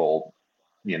statistical,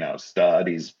 stud.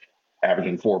 He's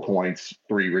averaging 4 points,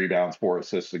 3 rebounds, 4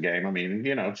 assists a game. I mean,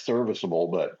 serviceable.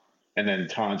 But and then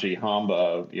Tanji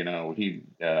Hamba,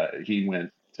 he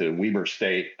went to Weber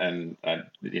State and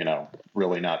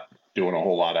really not doing a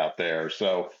whole lot out there.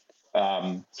 So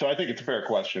I think it's a fair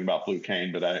question about Blue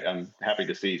Kane, but I'm happy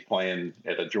to see he's playing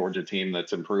at a Georgia team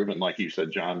that's improving. Like you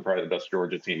said, John, probably the best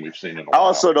Georgia team we've seen in a while. I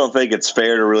also don't think it's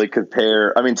fair to really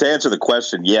compare. I mean, to answer the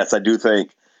question, yes, I do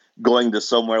think going to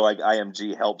somewhere like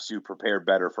IMG helps you prepare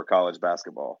better for college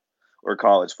basketball or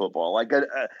college football. Like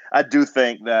I do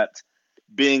think that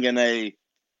being in a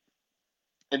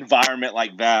environment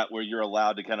like that where you're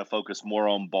allowed to kind of focus more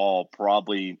on ball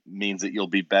probably means that you'll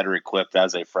be better equipped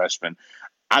as a freshman.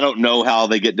 I don't know how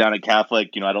they get down at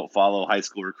Catholic. I don't follow high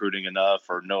school recruiting enough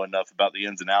or know enough about the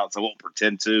ins and outs. I won't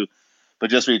pretend to. But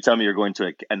just when you tell me you're going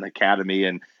to an academy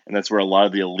and that's where a lot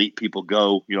of the elite people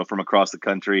go, from across the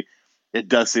country, it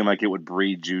does seem like it would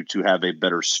breed you to have a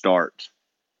better start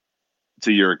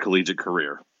to your collegiate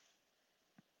career.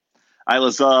 All right,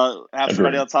 let's have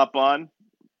somebody else hop on.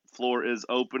 Floor is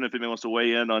open if anyone wants to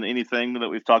weigh in on anything that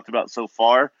we've talked about so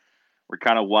far. We're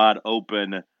kind of wide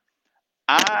open.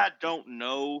 I don't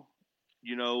know,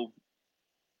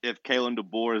 if Kalen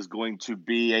DeBoer is going to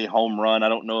be a home run. I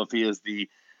don't know if he is the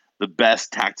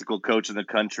best tactical coach in the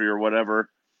country or whatever.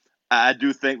 I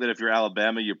do think that if you're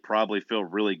Alabama, you probably feel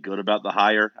really good about the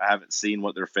hire. I haven't seen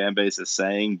what their fan base is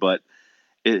saying, but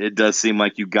it does seem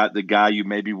like you got the guy you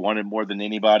maybe wanted more than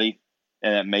anybody,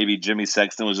 and that maybe Jimmy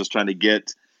Sexton was just trying to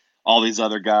get all these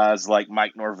other guys like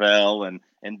Mike Norvell and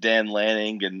Dan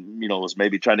Lanning and, was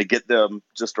maybe trying to get them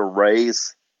just a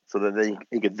raise so that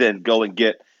he could then go and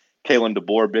get Kalen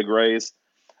DeBoer a big raise.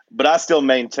 But I still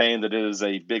maintain that it is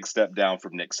a big step down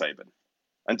from Nick Saban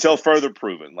until further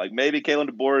proven. Like maybe Kalen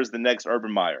DeBoer is the next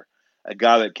Urban Meyer, a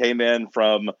guy that came in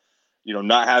from,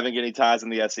 not having any ties in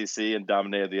the SEC and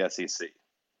dominated the SEC.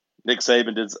 Nick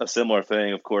Saban did a similar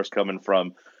thing, of course, coming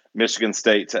from Michigan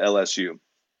State to LSU.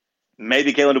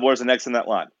 Maybe Kalen DeBoer is the next in that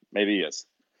line. Maybe he is.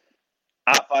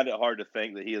 I find it hard to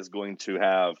think that he is going to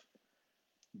have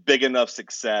big enough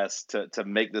success to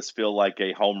make this feel like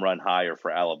a home run hire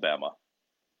for Alabama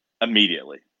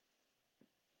immediately.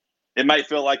 It might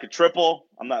feel like a triple.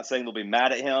 I'm not saying they'll be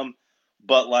mad at him,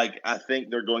 but I think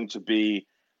they're going to be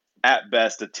at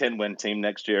best a 10-win team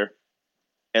next year,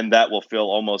 and that will feel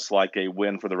almost like a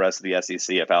win for the rest of the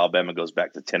SEC if Alabama goes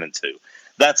back to 10-2.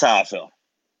 That's how I feel.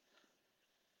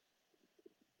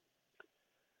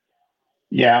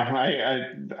 Yeah,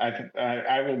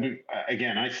 I will be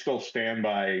again. I still stand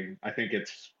by. I think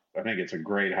it's a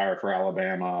great hire for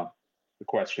Alabama. The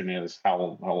question is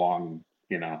how long,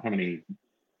 how many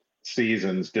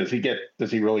seasons does he get? Does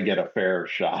he really get a fair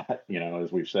shot?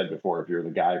 As we've said before, if you're the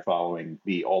guy following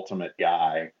the ultimate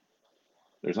guy,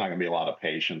 there's not going to be a lot of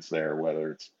patience there,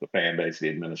 whether it's the fan base, the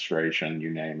administration,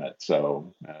 you name it.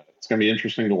 So it's going to be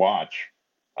interesting to watch.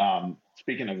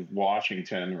 Speaking of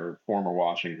Washington or former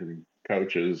Washington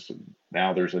coaches,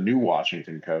 now there's a new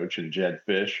Washington coach in Jed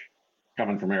Fish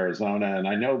coming from Arizona. And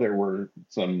I know there were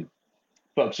some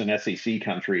folks in SEC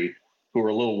country who were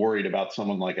a little worried about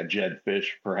someone like a Jed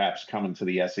Fish perhaps coming to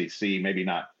the SEC, maybe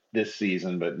not this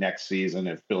season, but next season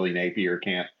if Billy Napier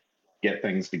can't get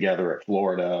things together at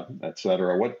Florida, et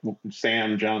cetera.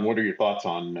 Sam, John, what are your thoughts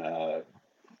on the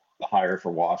hire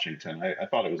for Washington? I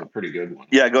thought it was a pretty good one.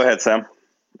 Yeah, go ahead, Sam.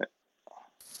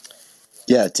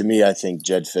 Yeah, to me, I think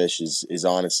Jed Fish is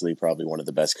honestly probably one of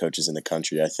the best coaches in the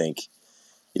country. I think,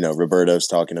 Roberto's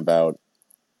talking about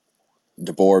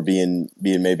DeBoer being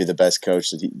maybe the best coach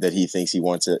that he thinks he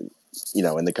wants it,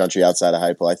 in the country outside of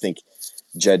Heupel. I think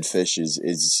Jed Fish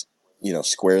is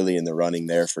squarely in the running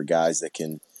there for guys that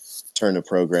can turn a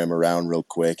program around real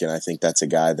quick, and I think that's a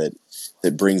guy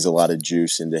that brings a lot of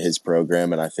juice into his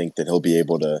program, and I think that he'll be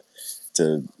able to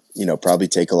probably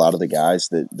take a lot of the guys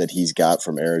that he's got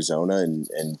from Arizona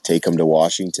and take them to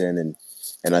Washington,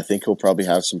 and I think he'll probably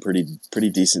have some pretty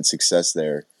decent success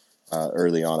there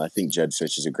early on. I think Jed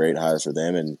Fish is a great hire for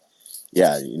them, and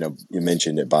yeah, you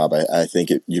mentioned it, Bob. I think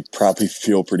you probably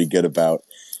feel pretty good about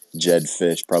Jed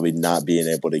Fish probably not being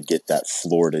able to get that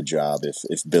Florida job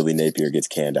if Billy Napier gets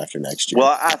canned after next year.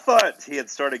 Well, I thought he had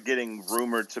started getting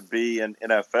rumored to be in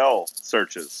NFL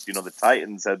searches. The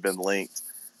Titans had been linked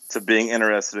to being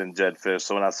interested in Jed Fish.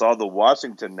 So when I saw the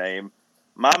Washington name,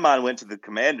 my mind went to the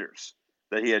Commanders,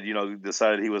 that he had,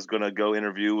 decided he was going to go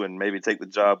interview and maybe take the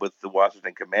job with the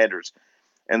Washington Commanders.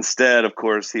 Instead, of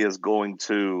course, he is going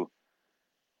to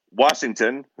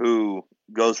Washington, who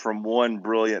goes from one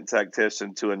brilliant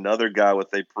tactician to another guy with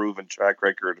a proven track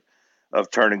record of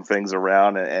turning things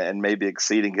around and maybe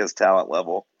exceeding his talent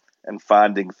level and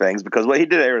finding things. Because what he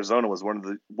did at Arizona was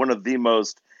one of the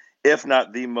most, if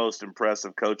not the most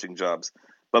impressive coaching jobs.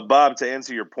 But Bob, to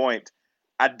answer your point,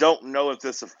 I don't know if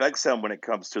this affects him when it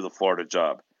comes to the Florida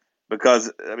job. Because,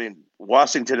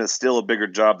 Washington is still a bigger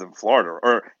job than Florida.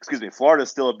 Or, excuse me, Florida is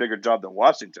still a bigger job than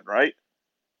Washington, right?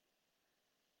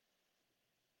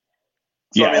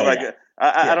 So, yeah,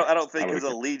 I don't think his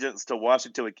allegiance to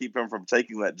Washington would keep him from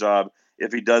taking that job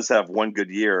if he does have one good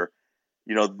year,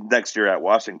 next year at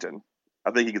Washington.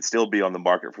 I think he could still be on the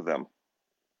market for them.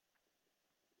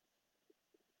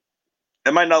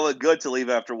 It might not look good to leave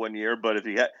after 1 year, but if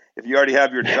you already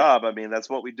have your job, that's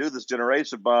what we do this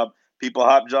generation, Bob. People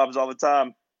hop jobs all the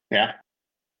time. Yeah.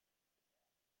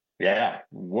 Yeah.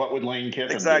 What would Lane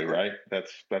Kiffin do, right?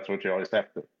 That's what you always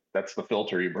have to. That's the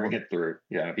filter you bring it through.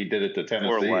 Yeah, he did it to Tennessee.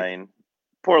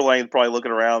 Poor Lane, probably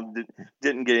looking around,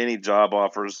 didn't get any job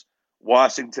offers.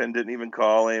 Washington didn't even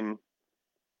call him.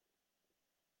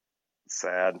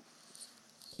 Sad.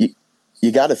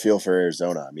 You got to feel for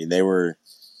Arizona.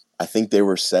 I think they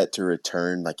were set to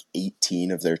return like 18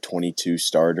 of their 22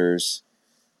 starters.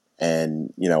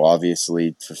 And,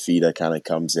 obviously Fafita kind of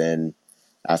comes in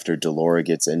after Delora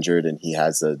gets injured and he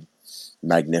has a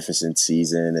magnificent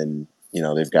season. And,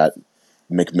 they've got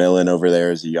McMillan over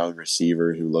there as a young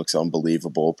receiver who looks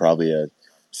unbelievable, probably a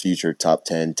future top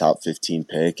 10, top 15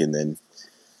 pick. And then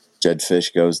Jed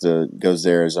Fish goes to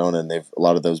Arizona, and a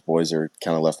lot of those boys are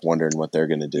kind of left wondering what they're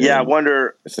going to do. Yeah, I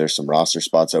wonder if there's some roster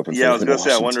spots open. Yeah, for I was going to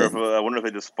say, I wonder Washington. if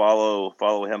they just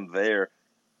follow him there.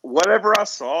 Whatever I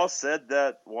saw said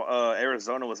that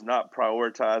Arizona was not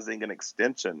prioritizing an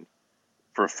extension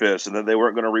for Fish, and that they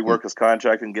weren't going to rework his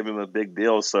contract and give him a big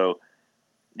deal. So,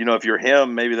 if you're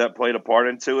him, maybe that played a part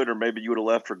into it, or maybe you would have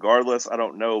left regardless. I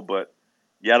don't know, but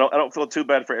yeah, I don't feel too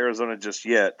bad for Arizona just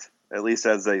yet. At least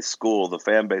as a school, the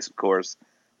fan base, of course,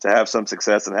 to have some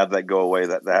success and have that go away,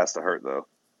 that has to hurt though.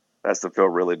 That's to feel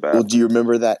really Well, bad. do you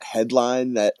remember that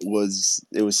headline it was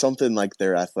something like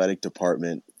their athletic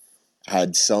department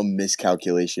had some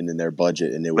miscalculation in their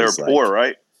budget, and it They're was poor, like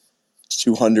right?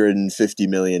 $250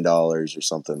 million or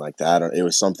something like that. It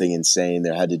was something insane.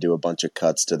 They had to do a bunch of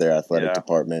cuts to their athletic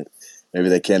department. Maybe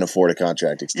they can't afford a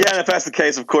contract extension. Yeah, and if that's the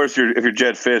case, of course, if you're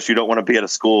Jed Fish, you don't want to be at a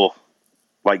school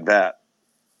like that.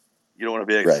 You don't want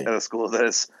to be Right. at a school that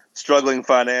is struggling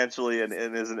financially and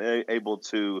isn't able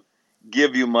to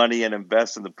give you money and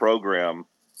invest in the program.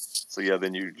 So yeah,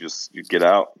 then you get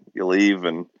out, you leave,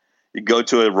 and you go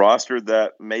to a roster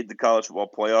that made the college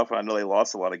football playoff. I know they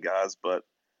lost a lot of guys, but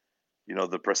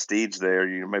the prestige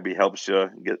there maybe helps you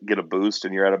get a boost,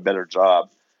 and you're at a better job.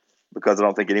 Because I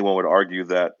don't think anyone would argue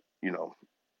that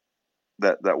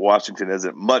that Washington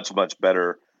isn't much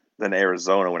better than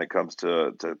Arizona when it comes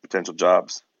to potential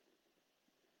jobs.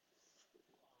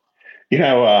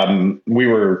 The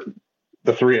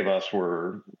three of us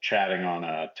were chatting on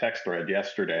a text thread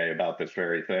yesterday about this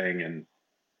very thing, and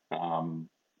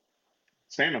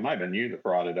Sam, it might have been you that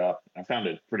brought it up. I found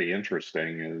it pretty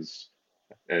interesting.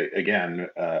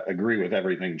 Agree with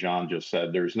everything John just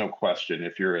said. There's no question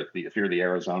if you're the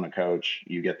Arizona coach,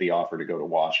 you get the offer to go to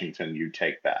Washington, you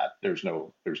take that. There's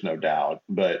no doubt.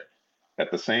 But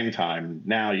at the same time,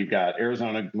 now you've got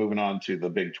Arizona moving on to the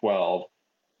Big 12.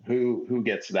 Who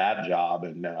gets that job?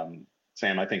 And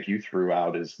Sam, I think you threw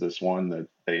out is this one that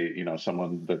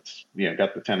someone that's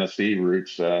got the Tennessee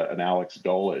roots, an Alex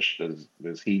Golish.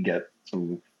 Does he get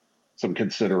some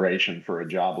consideration for a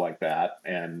job like that?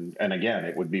 And again,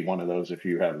 it would be one of those, if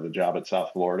you have the job at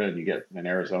South Florida and you get an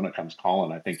Arizona comes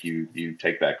calling, I think you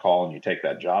take that call and you take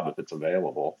that job if it's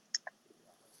available.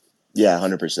 Yeah,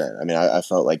 100%. I mean, I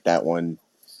felt like that one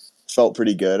felt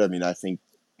pretty good. I mean, I think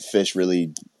Fish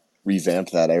really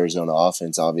revamped that Arizona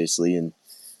offense, obviously, and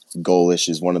Golish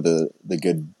is one of the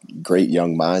great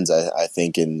young minds, I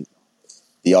think, in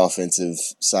the offensive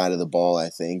side of the ball, I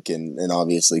think, and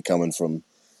obviously coming from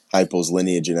Heupel's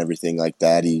lineage and everything like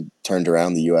that, he turned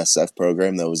around the USF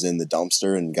program that was in the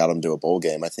dumpster and got him to a bowl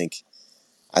game. I think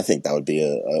that would be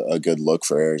a good look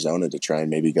for Arizona to try and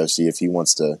maybe go see if he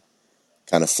wants to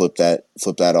kind of flip that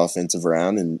offensive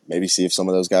around and maybe see if some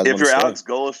of those guys If want to you're stay. Alex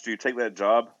Golish, do you take that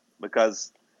job?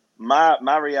 Because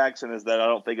my reaction is that I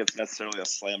don't think it's necessarily a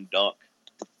slam dunk.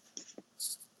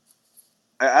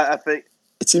 I think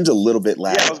it seems a little bit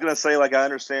lagging. Yeah, I was gonna say, I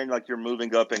understand you're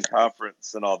moving up in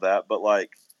conference and all that, but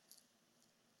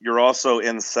you're also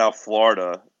in South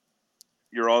Florida.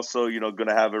 You're also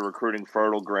gonna have a recruiting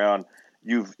fertile ground.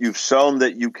 You've shown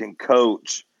that you can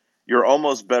coach. You're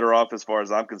almost better off, as far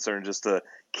as I'm concerned, just to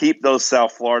keep those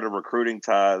South Florida recruiting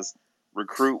ties,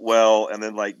 recruit well, and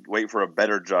then wait for a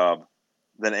better job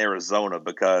than Arizona,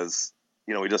 because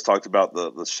we just talked about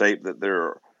the shape that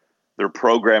their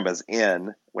program is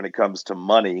in when it comes to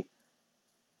money.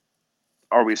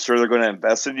 Are we sure they're going to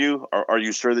invest in you? Are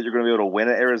you sure that you're going to be able to win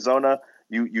at Arizona?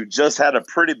 You just had a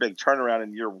pretty big turnaround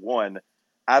in year one.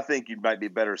 I think you might be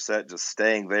better set just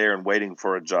staying there and waiting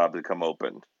for a job to come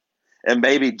open. And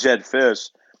maybe Jed Fish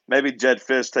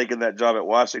taking that job at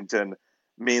Washington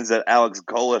means that Alex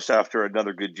Golish, after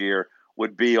another good year,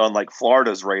 would be on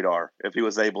Florida's radar if he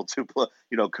was able to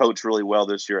coach really well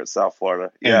this year at South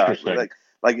Florida. Yeah, Interesting.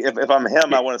 If I'm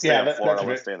him, I want to stay in Florida. I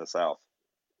want to stay in the South.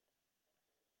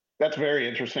 That's very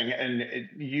interesting. And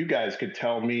you guys could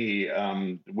tell me,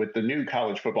 with the new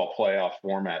college football playoff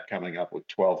format coming up with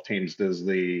 12 teams, does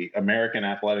the American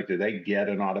Athletic, do they get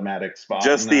an automatic spot?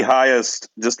 Just the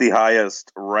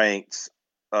highest ranked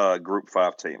Group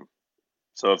 5 team.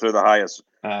 So if they're the highest,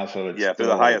 if they're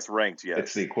the highest ranked, yes.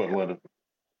 It's the equivalent of,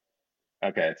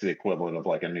 okay, it's the equivalent of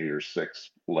a New Year's Six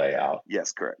layout.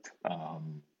 Yes, correct.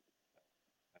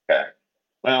 Okay.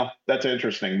 Well, that's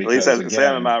interesting because, at least,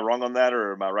 Sam, am I wrong on that,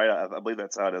 or am I right? I believe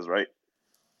that's how it is, right?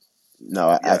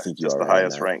 No, I think you just are the right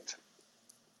highest ranked.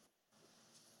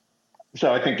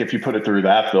 So I think if you put it through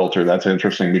that filter, that's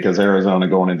interesting because Arizona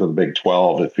going into the Big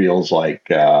 12, it feels like,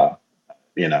 that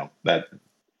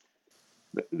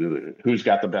who's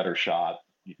got the better shot?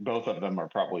 Both of them are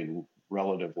probably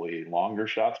relatively longer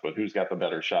shots, but who's got the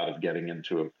better shot of getting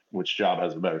into which job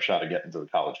has a better shot of getting into the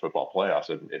college football playoffs?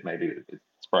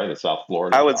 It's probably the South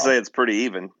Florida. I would say it's pretty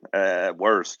even at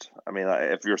worst. I mean,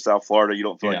 if you're South Florida, you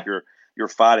don't feel like you're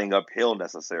fighting uphill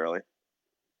necessarily.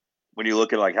 When you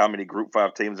look at how many Group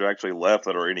 5 teams are actually left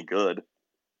that are any good,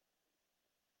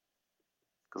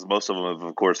 because most of them have,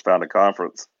 of course, found a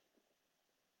conference.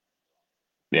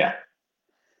 Yeah.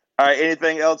 All right.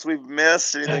 Anything else we've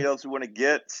missed? Anything else we want to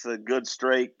get? It's a good,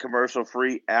 straight,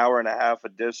 commercial-free hour-and-a-half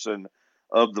edition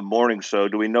of the morning show.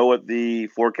 Do we know what the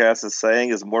forecast is saying?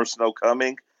 Is more snow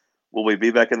coming? Will we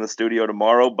be back in the studio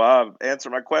tomorrow? Bob, answer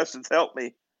my questions. Help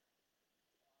me.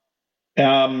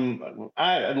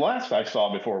 Last I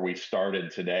saw before we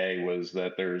started today was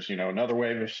that there's, another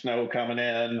wave of snow coming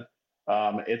in.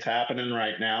 It's happening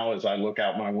right now as I look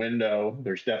out my window.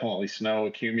 There's definitely snow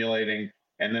accumulating.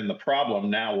 And then the problem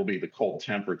now will be the cold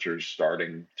temperatures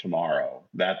starting tomorrow.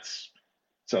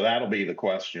 So that'll be the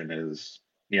question is,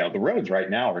 the roads right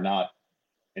now are not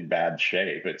in bad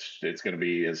shape. It's going to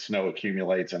be as snow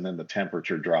accumulates and then the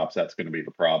temperature drops. That's going to be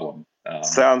the problem.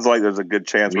 Sounds like there's a good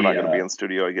chance we're not going to be uh, in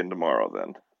studio again tomorrow.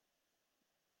 Then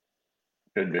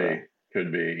Could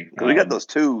be. because we got those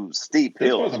two steep This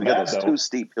hills. wasn't We got bad those though. two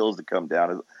steep hills to come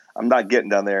down. I'm not getting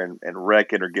down there and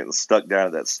wrecking or getting stuck down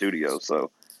at that studio.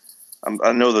 So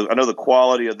I know the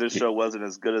quality of this show wasn't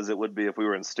as good as it would be if we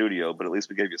were in studio, but at least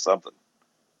we gave you something.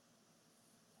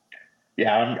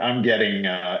 Yeah, I'm getting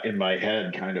in my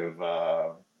head kind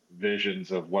of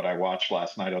visions of what I watched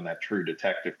last night on that True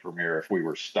Detective premiere. If we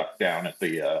were stuck down at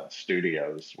the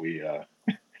studios, we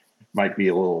might be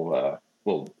a little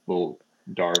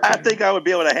dark I and think I would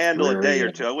be able to handle a day dreary.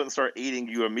 or two. I wouldn't start eating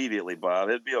you immediately, Bob.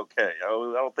 It'd be okay. I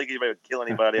don't think anybody would kill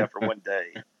anybody after one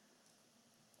day.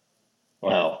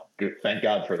 Well, good. Thank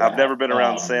God for that. I've never been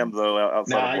around Sam though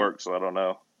outside of no, work, so I don't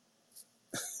know.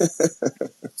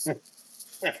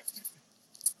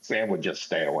 Sam would just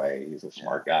stay away. He's a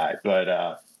smart guy.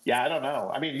 But yeah, I don't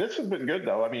know. I mean, this has been good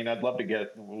though. I mean, I'd love to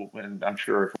get, and I'm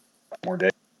sure if more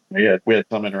days. We had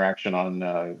some interaction on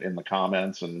in the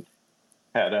comments and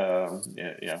had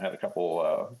had a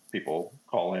couple people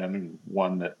call in, and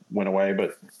one that went away,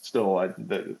 but still,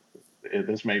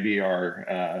 this may be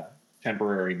our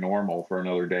temporary normal for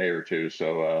another day or two.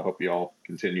 So I hope you all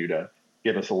continue to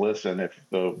give us a listen. If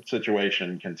the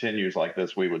situation continues like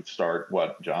this, we would start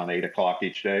John, 8:00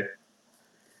 each day.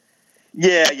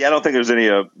 Yeah. I don't think there's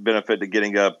any benefit to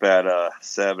getting up at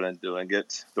 7 and doing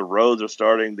it. The roads are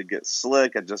starting to get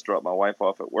slick. I just dropped my wife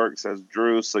off at work, says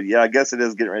Drew. So yeah, I guess it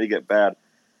is getting ready to get bad.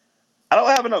 I don't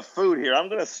have enough food here. I'm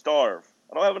gonna starve.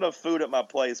 I don't have enough food at my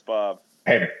place, Bob.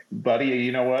 Hey, buddy,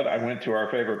 you know what? I went to our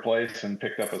favorite place and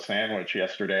picked up a sandwich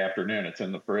yesterday afternoon. It's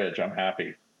in the fridge. I'm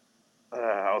happy.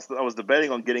 I was debating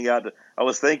on getting out. I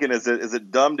was thinking, is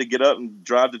it dumb to get up and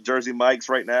drive to Jersey Mike's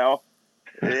right now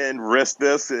and risk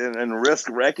this and risk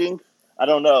wrecking? I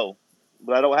don't know,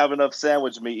 but I don't have enough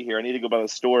sandwich meat here. I need to go by the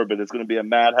store, but it's going to be a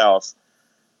madhouse.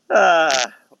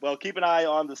 Well, keep an eye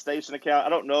on the station account. I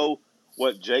don't know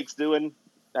what Jake's doing.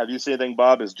 Have you seen anything,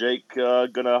 Bob? Is Jake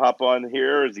going to hop on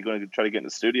here? Is he going to try to get in the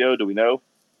studio? Do we know?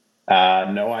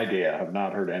 No idea. I've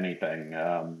not heard anything.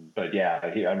 But yeah,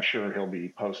 I'm sure he'll be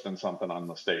posting something on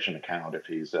the station account if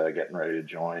he's getting ready to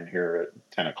join here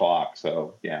at 10:00.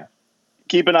 So yeah.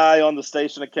 Keep an eye on the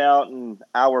station account and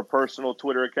our personal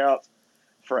Twitter accounts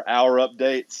for our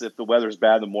updates. If the weather's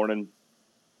bad in the morning,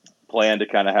 plan to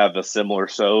kind of have a similar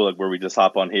show, like where we just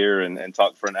hop on here and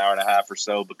talk for an hour and a half or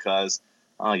so because,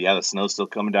 oh yeah, the snow's still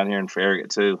coming down here in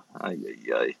Farragut too. Ay,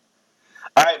 ay, ay.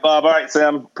 All right, Bob. All right,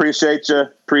 Sam. Appreciate you.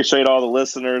 Appreciate all the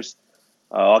listeners.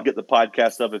 I'll get the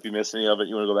podcast up if you miss any of it.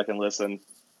 You want to go back and listen.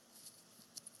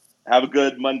 Have a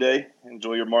good Monday.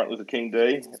 Enjoy your Martin Luther King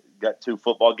Day. Got 2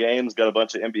 football games. Got a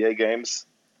bunch of NBA games.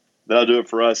 That'll do it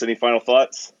for us. Any final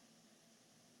thoughts?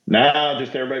 No,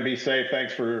 just everybody be safe.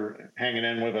 Thanks for hanging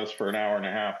in with us for an hour and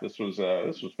a half. This was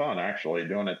fun actually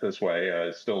doing it this way.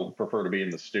 I still prefer to be in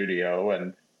the studio,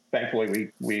 and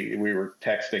thankfully we were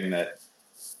texting that.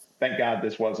 Thank God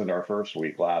this wasn't our first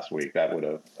week last week. That would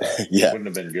have wouldn't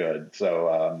have been good.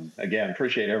 So again,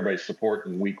 appreciate everybody's support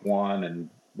in week 1, and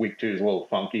week 2 is a little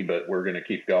funky, but we're going to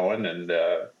keep going and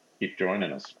keep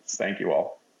joining us. Thank you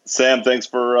all. Sam, thanks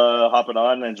for hopping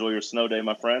on. Enjoy your snow day,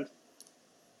 my friend.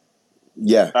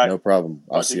 Yeah, All right. no problem.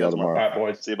 I'll Talk to see you y'all guys tomorrow. All right,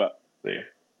 boys. See you, bye. See you.